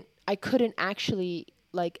actually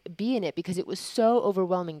like be in it because it was so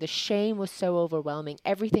overwhelming. The shame was so overwhelming.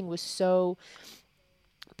 Everything was so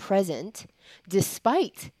present,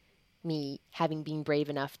 despite me having been brave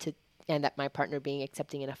enough and that my partner being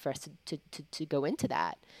accepting enough for us to go into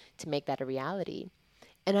that, to make that a reality.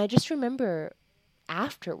 And I just remember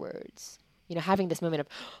afterwards, having this moment of,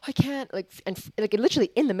 I can't,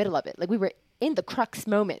 literally in the middle of it. Like we were in the crux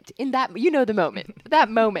moment, in that, the moment, that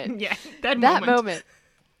moment. Yeah, that moment.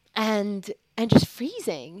 And just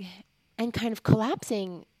freezing and kind of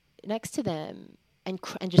collapsing next to them and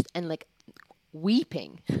like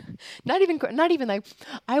weeping. not even like,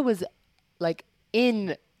 I was like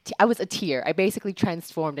I was a tear. I basically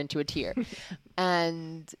transformed into a tear.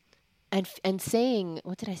 and saying,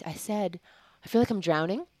 what did I say? I said, I feel like I'm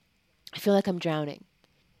drowning.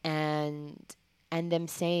 And them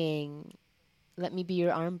saying, let me be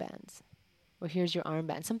your armbands. Or here's your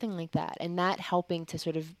armband. Something like that. And that helping to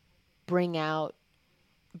sort of bring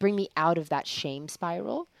me out of that shame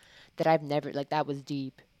spiral that I've never, like, that was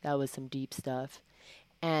deep. That was some deep stuff.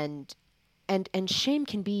 And shame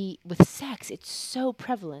can be, with sex, it's so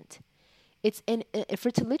prevalent. For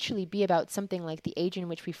it to literally be about something like the age in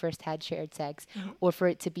which we first had shared sex, or for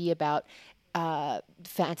it to be about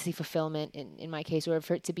fantasy fulfillment in my case, or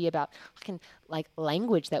for it to be about like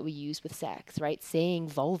language that we use with sex, right? Saying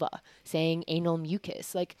vulva, saying anal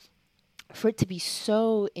mucus, like for it to be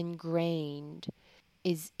so ingrained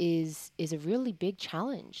is a really big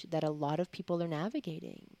challenge that a lot of people are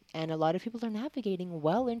navigating. And a lot of people are navigating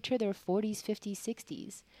well into their 40s, 50s,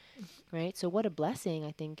 60s, right? So what a blessing,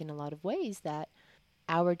 I think, in a lot of ways that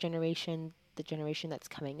our generation, the generation that's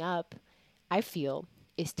coming up, I feel,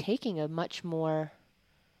 is taking a much more,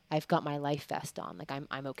 I've got my life vest on, like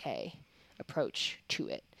I'm okay approach to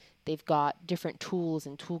it. They've got different tools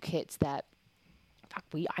and toolkits that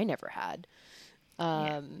I never had.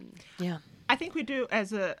 Yeah. I think we do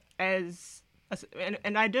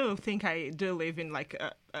and I do think I do live in like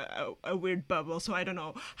a weird bubble, so I don't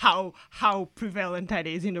know how prevalent that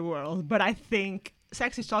is in the world. But I think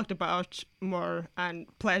sex is talked about more and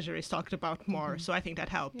pleasure is talked about more. So I think that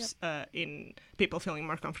helps in people feeling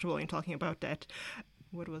more comfortable in talking about that.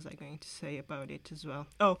 What was I going to say about it as well?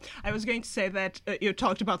 Oh, I was going to say that you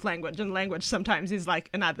talked about language, and language sometimes is like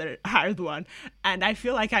another hard one. And I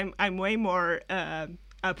feel like I'm way more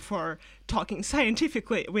up for talking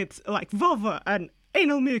scientifically with like vulva and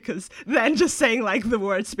anal mucus than just saying like the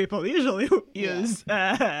words people usually use,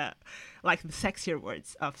 like the sexier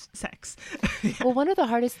words of sex. Well, one of the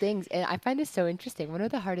hardest things, and I find this so interesting, one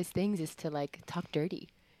of the hardest things is to like talk dirty.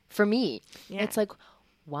 For me, it's like,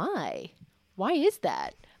 why? Why is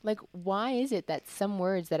that? Like, why is it that some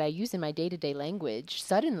words that I use in my day-to-day language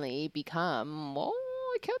suddenly become,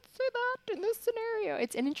 I can't say that in this scenario.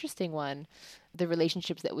 It's an interesting one, the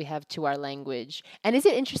relationships that we have to our language. And is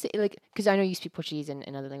it interesting, like, because I know you speak Portuguese and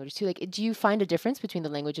other languages too, like, do you find a difference between the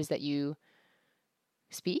languages that you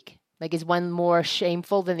speak? Like, is one more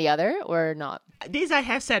shameful than the other or not? This I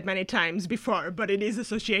have said many times before, but it is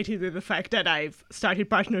associated with the fact that I've started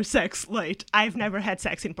partner sex late. I've never had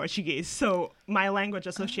sex in Portuguese, so my language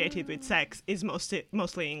associated with sex is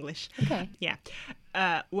mostly English. Okay. Yeah.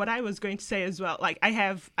 what I was going to say as well, like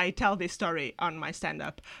I tell this story on my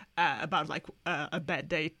stand-up about like a bad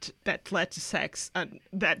date that led to sex, and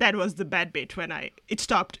that was the bad bit when it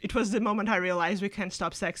stopped. It was the moment I realized we can't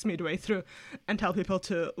stop sex midway through and tell people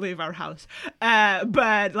to leave our house.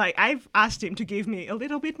 But like I've asked him to give me a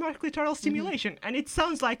little bit more clitoral stimulation, and it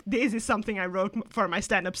sounds like this is something I wrote for my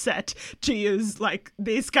stand-up set, to use like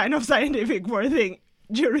this kind of scientific wording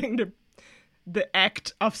during the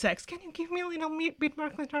act of sex. Can you give me a little bit more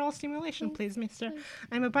clitoral stimulation, please, mister?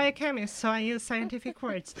 I'm a biochemist, so I use scientific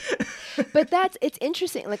words. But it's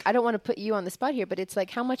interesting. Like, I don't want to put you on the spot here, but it's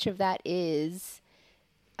like, how much of that is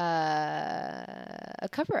a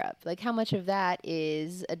cover-up? Like, how much of that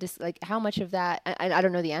is how much of that, I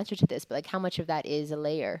don't know the answer to this, but like, how much of that is a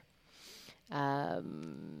layer?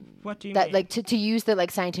 What do you that mean? like to use the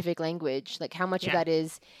like scientific language? Like, how much of that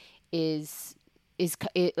is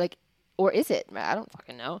like, or is it? I don't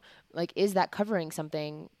fucking know. Like, is that covering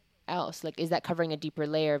something else? Like, is that covering a deeper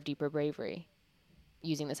layer of deeper bravery,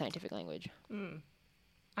 using the scientific language?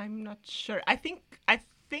 I'm not sure. I think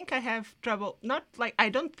I have trouble. Not like, I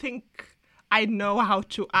don't think I know how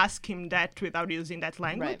to ask him that without using that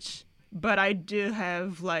language. Right. But I do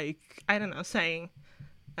have, like, I don't know, saying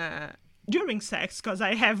during sex, because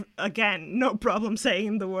I have, again, no problem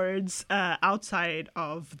saying the words outside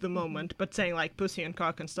of the moment, but saying like pussy and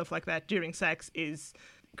cock and stuff like that during sex is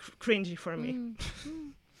cringy for me.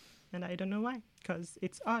 And I don't know why, because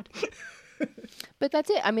it's odd. But that's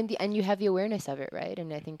it. I mean, and you have the awareness of it, right?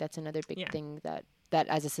 And I think that's another big thing that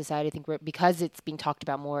as a society, I think because it's being talked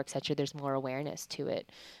about more, etc., there's more awareness to it.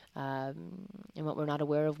 And what we're not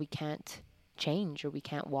aware of, we can't change, or we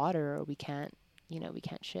can't water, or we can't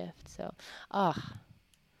shift. So,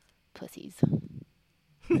 pussies,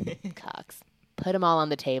 cocks, put them all on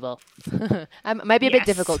the table. It might be a bit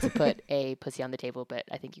difficult to put a pussy on the table, but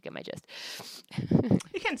I think you get my gist.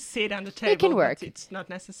 You can sit on the table. It can work. But it's not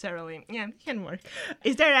necessarily. Yeah, it can work.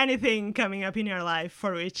 Is there anything coming up in your life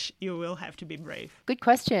for which you will have to be brave? Good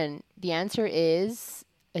question. The answer is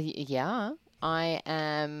yeah. I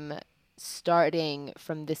am starting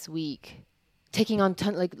from this week taking on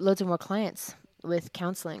loads of more clients with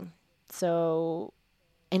counseling. So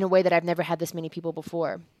in a way that I've never had this many people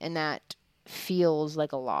before, and that feels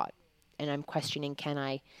like a lot. And I'm questioning, can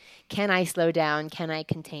I slow down? Can I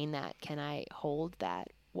contain that? Can I hold that?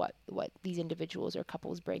 What these individuals or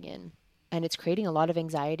couples bring in? And it's creating a lot of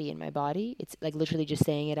anxiety in my body. It's like literally just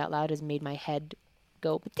saying it out loud has made my head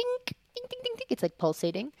go ding, ding, ding, ding, ding. It's like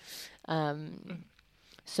pulsating.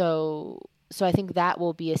 So I think that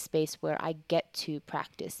will be a space where I get to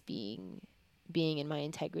practice being in my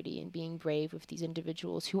integrity and being brave with these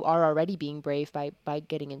individuals who are already being brave by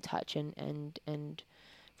getting in touch and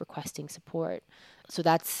requesting support. So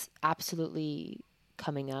that's absolutely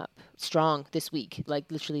coming up strong this week. Like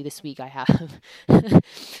literally this week I have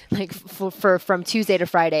like for from Tuesday to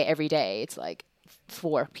Friday every day, it's like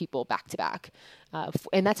 4 people back to back.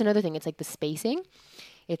 And that's another thing. It's like the spacing.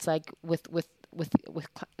 It's like with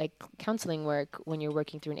like counseling work, when you're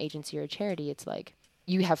working through an agency or a charity, it's like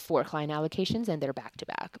you have 4 client allocations and they're back to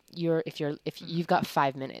back. If you've got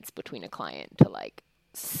 5 minutes between a client to like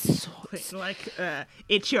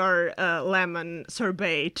eat your lemon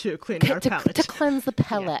sorbet to clean your palate, to cleanse the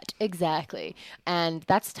palate. Exactly. And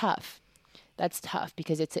that's tough. That's tough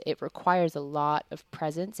because it requires a lot of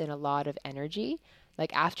presence and a lot of energy.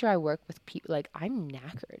 Like after I work with people, like I'm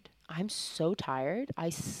knackered. I'm so tired. I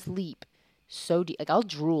sleep so deep. Like I'll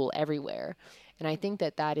drool everywhere. And I think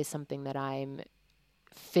that is something that I'm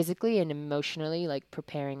physically and emotionally like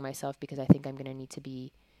preparing myself, because I think I'm going to need to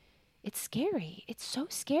be. It's scary. It's so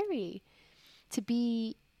scary to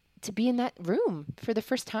be in that room for the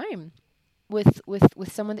first time with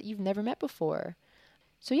someone that you've never met before.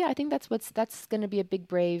 So yeah, I think that's going to be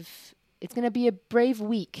it's going to be a brave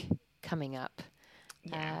week coming up.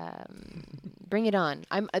 Yeah. Bring it on.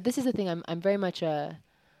 This is the thing. I'm very much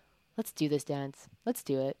let's do this dance. Let's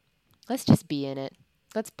do it. Let's just be in it.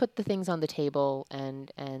 Let's put the things on the table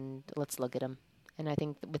and let's look at them. And I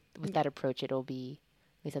think with that approach, it'll be,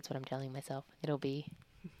 at least that's what I'm telling myself. It'll be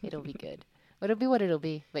good. It'll be what it'll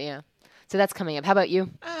be. But yeah. So that's coming up. How about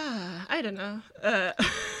you? I don't know.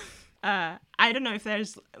 I don't know if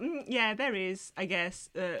there's. There is, I guess.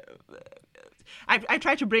 I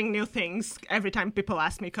try to bring new things every time people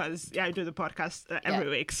ask me, because I do the podcast every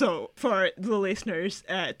week. So for the listeners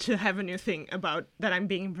to have a new thing about that I'm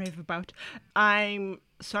being brave about, I'm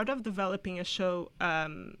sort of developing a show,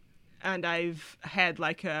 and I've had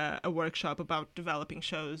like a workshop about developing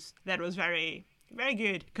shows that was very, very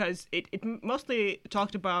good, because it mostly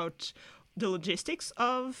talked about the logistics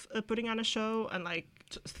of putting on a show and like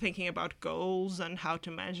thinking about goals and how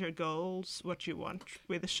to measure goals, what you want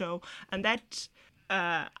with the show, and that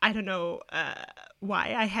I don't know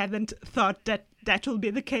why I haven't thought that will be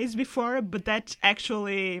the case before, but that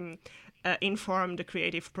actually informed the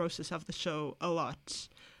creative process of the show a lot.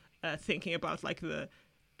 Thinking about like the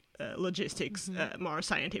logistics, more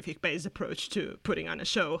scientific based approach to putting on a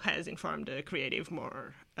show has informed the creative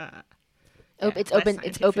more. It's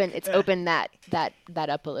opened that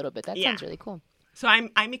up a little bit. That sounds really cool. So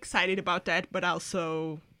I'm excited about that, but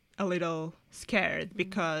also a little scared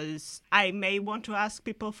because I may want to ask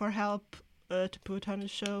people for help to put on a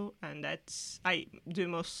show, and I do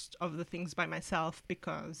most of the things by myself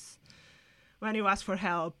because when you ask for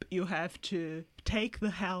help, you have to take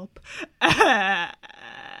the help,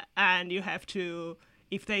 and you have to,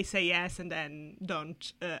 if they say yes and then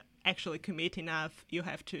don't actually commit enough, you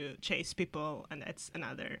have to chase people, and that's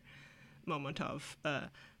another moment of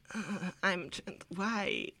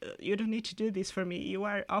why you don't need to do this for me. You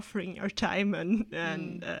are offering your time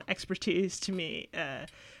and expertise to me.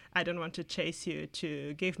 I don't want to chase you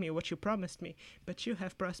to give me what you promised me, but you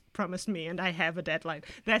have promised me, and I have a deadline.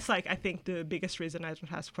 That's like, I think, the biggest reason I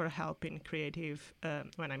don't ask for help in creative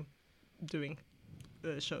when I'm doing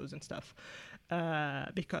shows and stuff,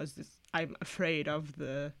 because I'm afraid of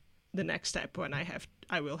the next step when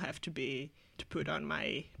I will have to put on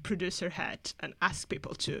my producer hat and ask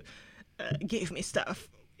people to give me stuff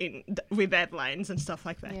with deadlines and stuff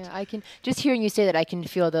like that. Yeah, I can just hearing you say that, I can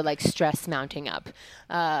feel the like stress mounting up,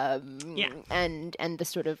 and the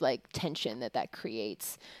sort of like tension that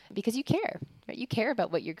creates, because you care, right? You care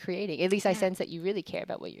about what you're creating. At least I sense that you really care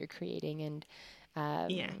about what you're creating, and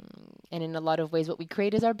and in a lot of ways, what we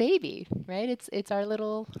create is our baby, right? It's our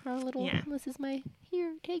little. This is my,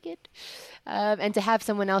 here, take it, and to have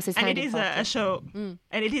someone else's hand. And it is a show, and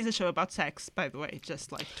it is a show about sex, by the way.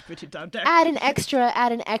 Just like to put it down there. Add an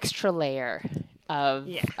extra layer of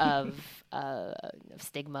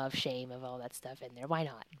stigma, of shame, of all that stuff in there. Why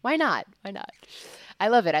not? I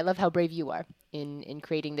love it. I love how brave you are in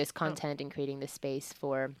creating this content and creating this space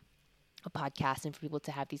for a podcast and for people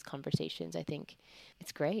to have these conversations. I think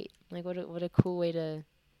it's great. Like what a cool way to,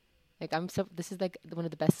 like, this is like one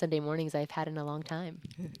of the best Sunday mornings I've had in a long time.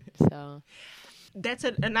 So that's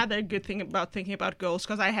another good thing about thinking about goals,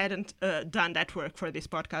 because I hadn't done that work for this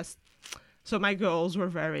podcast. So my goals were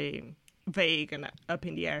very vague and up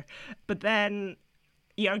in the air. But then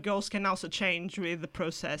your goals can also change with the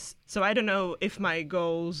process. So I don't know if my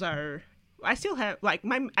goals are, I still have, like,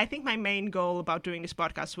 I think my main goal about doing this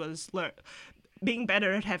podcast was being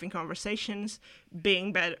better at having conversations,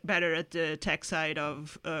 being better at the tech side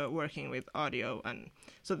of working with audio. And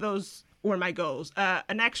so those were my goals.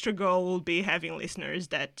 An extra goal will be having listeners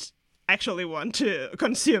that actually want to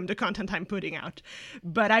consume the content I'm putting out.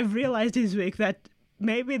 But I've realized this week that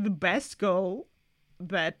maybe the best goal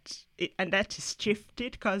and that is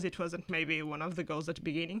shifted because it wasn't maybe one of the goals at the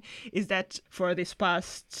beginning, is that for this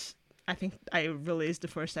past, I think I released the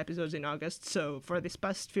first episodes in August. So for this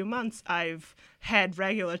past few months, I've had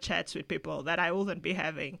regular chats with people that I wouldn't be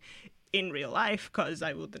having in real life because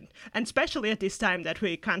I wouldn't. And especially at this time that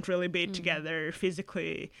we can't really be together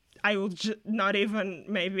physically, I would not even,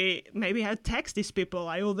 maybe I'd text these people.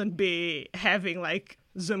 I wouldn't be having like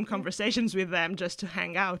Zoom conversations with them just to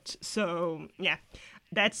hang out. So yeah,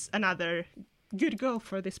 that's another good goal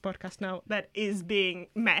for this podcast now that is being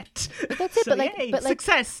met. But that's it. So, but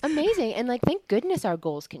success. Amazing. And like, thank goodness our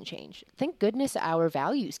goals can change. Thank goodness our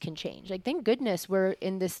values can change. Like, thank goodness we're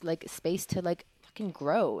in this like space to like fucking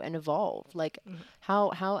grow and evolve. Like,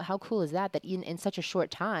 how cool is that? That in such a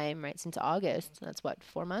short time, right? Since August, that's what,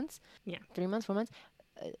 4 months? Yeah. 3 months, 4 months.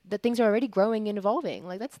 That things are already growing and evolving.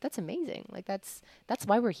 Like that's amazing. Like that's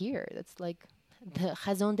why we're here. That's like the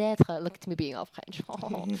raison d'être. Look at me being all French.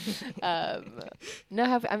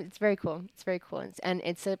 It's very cool. It's very cool, and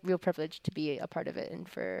it's a real privilege to be a part of it, and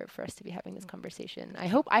for us to be having this conversation. I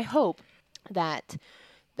hope that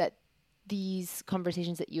these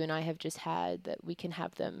conversations that you and I have just had, that we can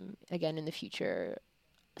have them again in the future,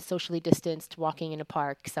 socially distanced, walking in a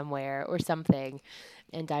park somewhere or something,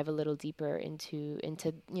 and dive a little deeper into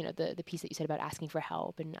the piece that you said about asking for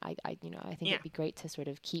help. And I think it'd be great to sort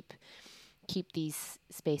of keep these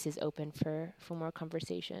spaces open for more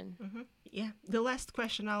conversation. Mm-hmm. Yeah. The last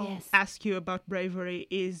question I'll ask you about bravery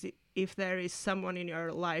is if there is someone in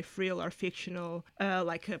your life, real or fictional,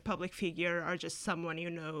 like a public figure or just someone you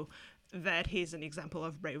know, that is an example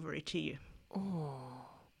of bravery to you. Oh,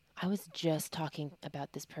 I was just talking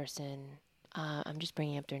about this person. I'm just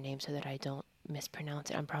bringing up their name so that I don't mispronounce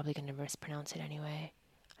it. I'm probably going to mispronounce it anyway.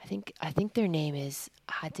 I think their name is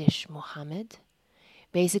Hadish Mohammed.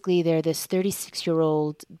 Basically, they're this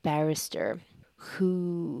 36-year-old barrister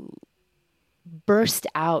who burst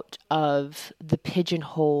out of the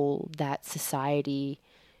pigeonhole that society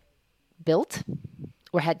built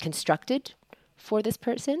or had constructed for this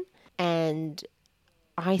person. And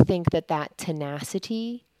I think that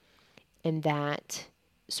tenacity and that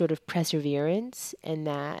sort of perseverance and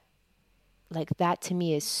that to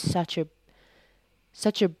me is such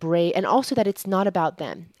a brave, and also that it's not about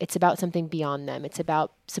them. It's about something beyond them. It's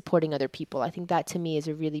about supporting other people. I think that to me is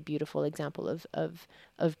a really beautiful example of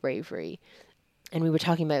bravery. And we were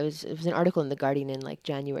talking about, it was an article in The Guardian in like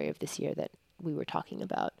January of this year that we were talking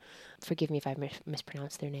about. Forgive me if I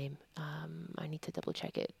mispronounced their name. I need to double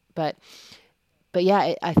check it. But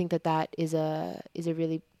yeah, I think that is a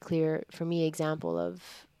really clear, for me, example of,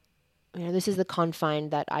 this is the confine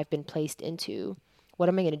that I've been placed into. What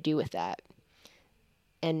am I going to do with that?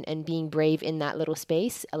 And being brave in that little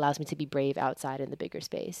space allows me to be brave outside in the bigger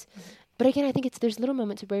space. Mm-hmm. But again, I think there's little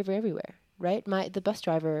moments of bravery everywhere, right? The bus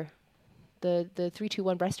driver, the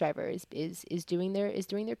 321 bus driver is doing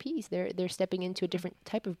their piece. They're stepping into a different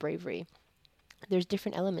type of bravery. There's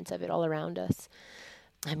different elements of it all around us.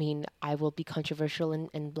 I mean, I will be controversial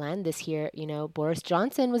and bland this here. Boris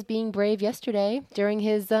Johnson was being brave yesterday during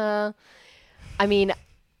his, we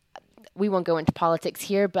won't go into politics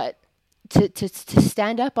here, but to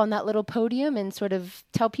stand up on that little podium and sort of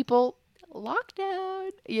tell people,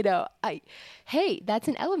 lockdown, hey, that's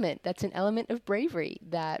an element. That's an element of bravery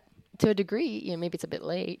that, to a degree, maybe it's a bit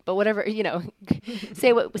late, but whatever,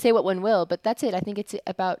 say what one will, but that's it. I think it's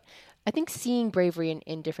about, seeing bravery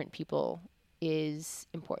in different people is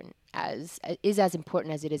important, as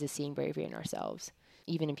important as it is as seeing bravery in ourselves,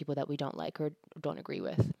 even in people that we don't like or don't agree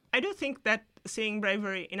with. I do think that seeing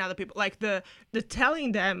bravery in other people, like the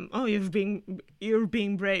telling them, oh, you're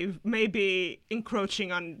being brave, maybe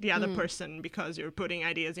encroaching on the other person because you're putting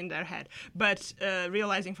ideas in their head. But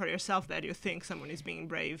realizing for yourself that you think someone is being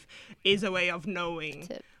brave is a way of knowing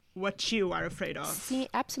what you are afraid of.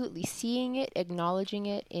 Absolutely. Seeing it, acknowledging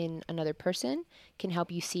it in another person can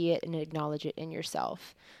help you see it and acknowledge it in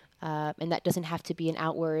yourself. And that doesn't have to be an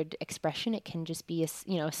outward expression. It can just be a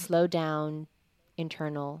slow down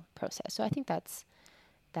internal process. So I think that's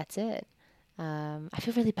it. I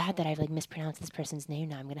feel really bad that I've mispronounced this person's name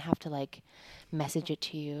now. I'm going to have to message it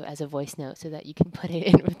to you as a voice note so that you can put it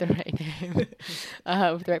in with the right name, with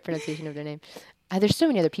the right pronunciation of their name. There's so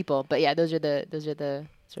many other people, but yeah, those are the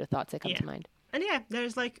sort of thoughts that come to mind. And yeah,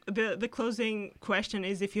 there's the closing question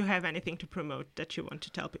is if you have anything to promote that you want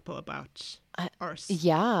to tell people about, or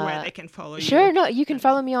where they can follow you. Sure, no, you can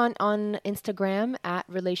follow me on Instagram at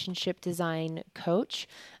Relationship Design Coach.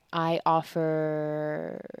 I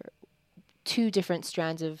offer 2 different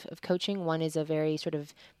strands of coaching. One is a very sort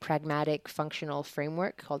of pragmatic, functional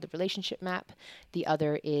framework called the Relationship Map. The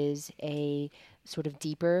other is a sort of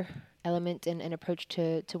deeper element and approach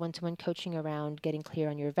to one-to-one coaching around getting clear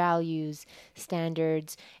on your values,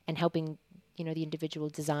 standards, and helping the individual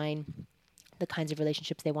design the kinds of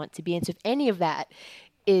relationships they want to be in. So if any of that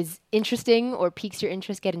is interesting or piques your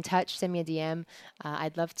interest, get in touch, send me a DM.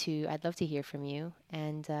 I'd love to hear from you.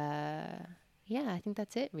 And I think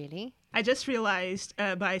that's it, really. I just realized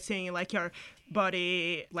by seeing your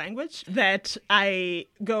body language that I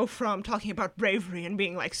go from talking about bravery and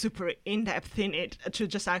being super in-depth in it to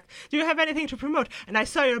just do you have anything to promote? And I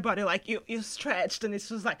saw your body you stretched, and it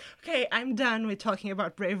was okay, I'm done with talking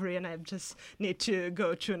about bravery, and I just need to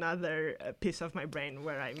go to another piece of my brain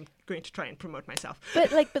where I'm going to try and promote myself.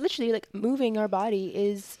 But literally moving our body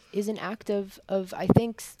is an act of I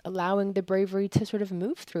think allowing the bravery to sort of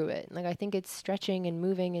move through it. I think it's stretching and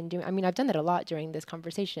moving and doing. I mean, I've done that a lot during this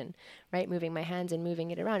conversation, right? Moving my hands and moving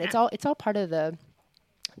it around. It's all part of the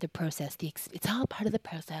process. It's all part of the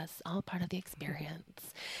process, all part of the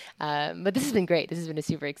experience. But this has been great. This has been a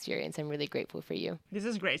super experience. I'm really grateful for you. This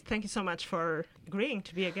is great. Thank you so much for agreeing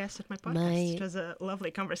to be a guest at my podcast. It was a lovely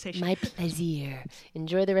conversation. My pleasure.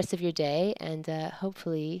 Enjoy the rest of your day, and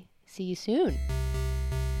hopefully see you soon.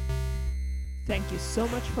 Thank you so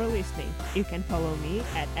much for listening. You can follow me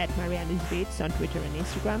at Mariana's Beats on Twitter and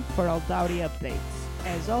Instagram for all Dowdy updates.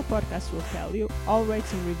 As all podcasts will tell you, all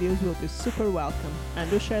rates and reviews will be super welcome, and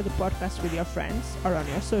do share the podcast with your friends or on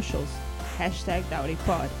your socials.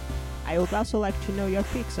 #DowdyPod. I would also like to know your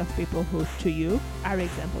pics of people who, to you, are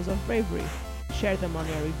examples of bravery. Share them on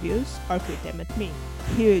your reviews or tweet them at me.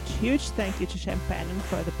 Huge thank you to Champagne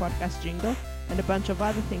for the podcast jingle and a bunch of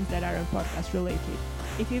other things that aren't podcast related.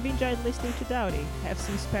 If you've enjoyed listening to Dowdy, have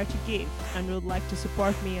some spare to give, and would like to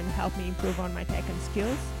support me and help me improve on my tech and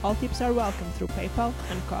skills, all tips are welcome through PayPal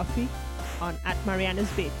and Coffee on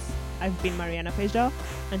 @Mariana's Beats. I've been Mariana Feijó.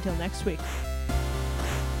 Until next week.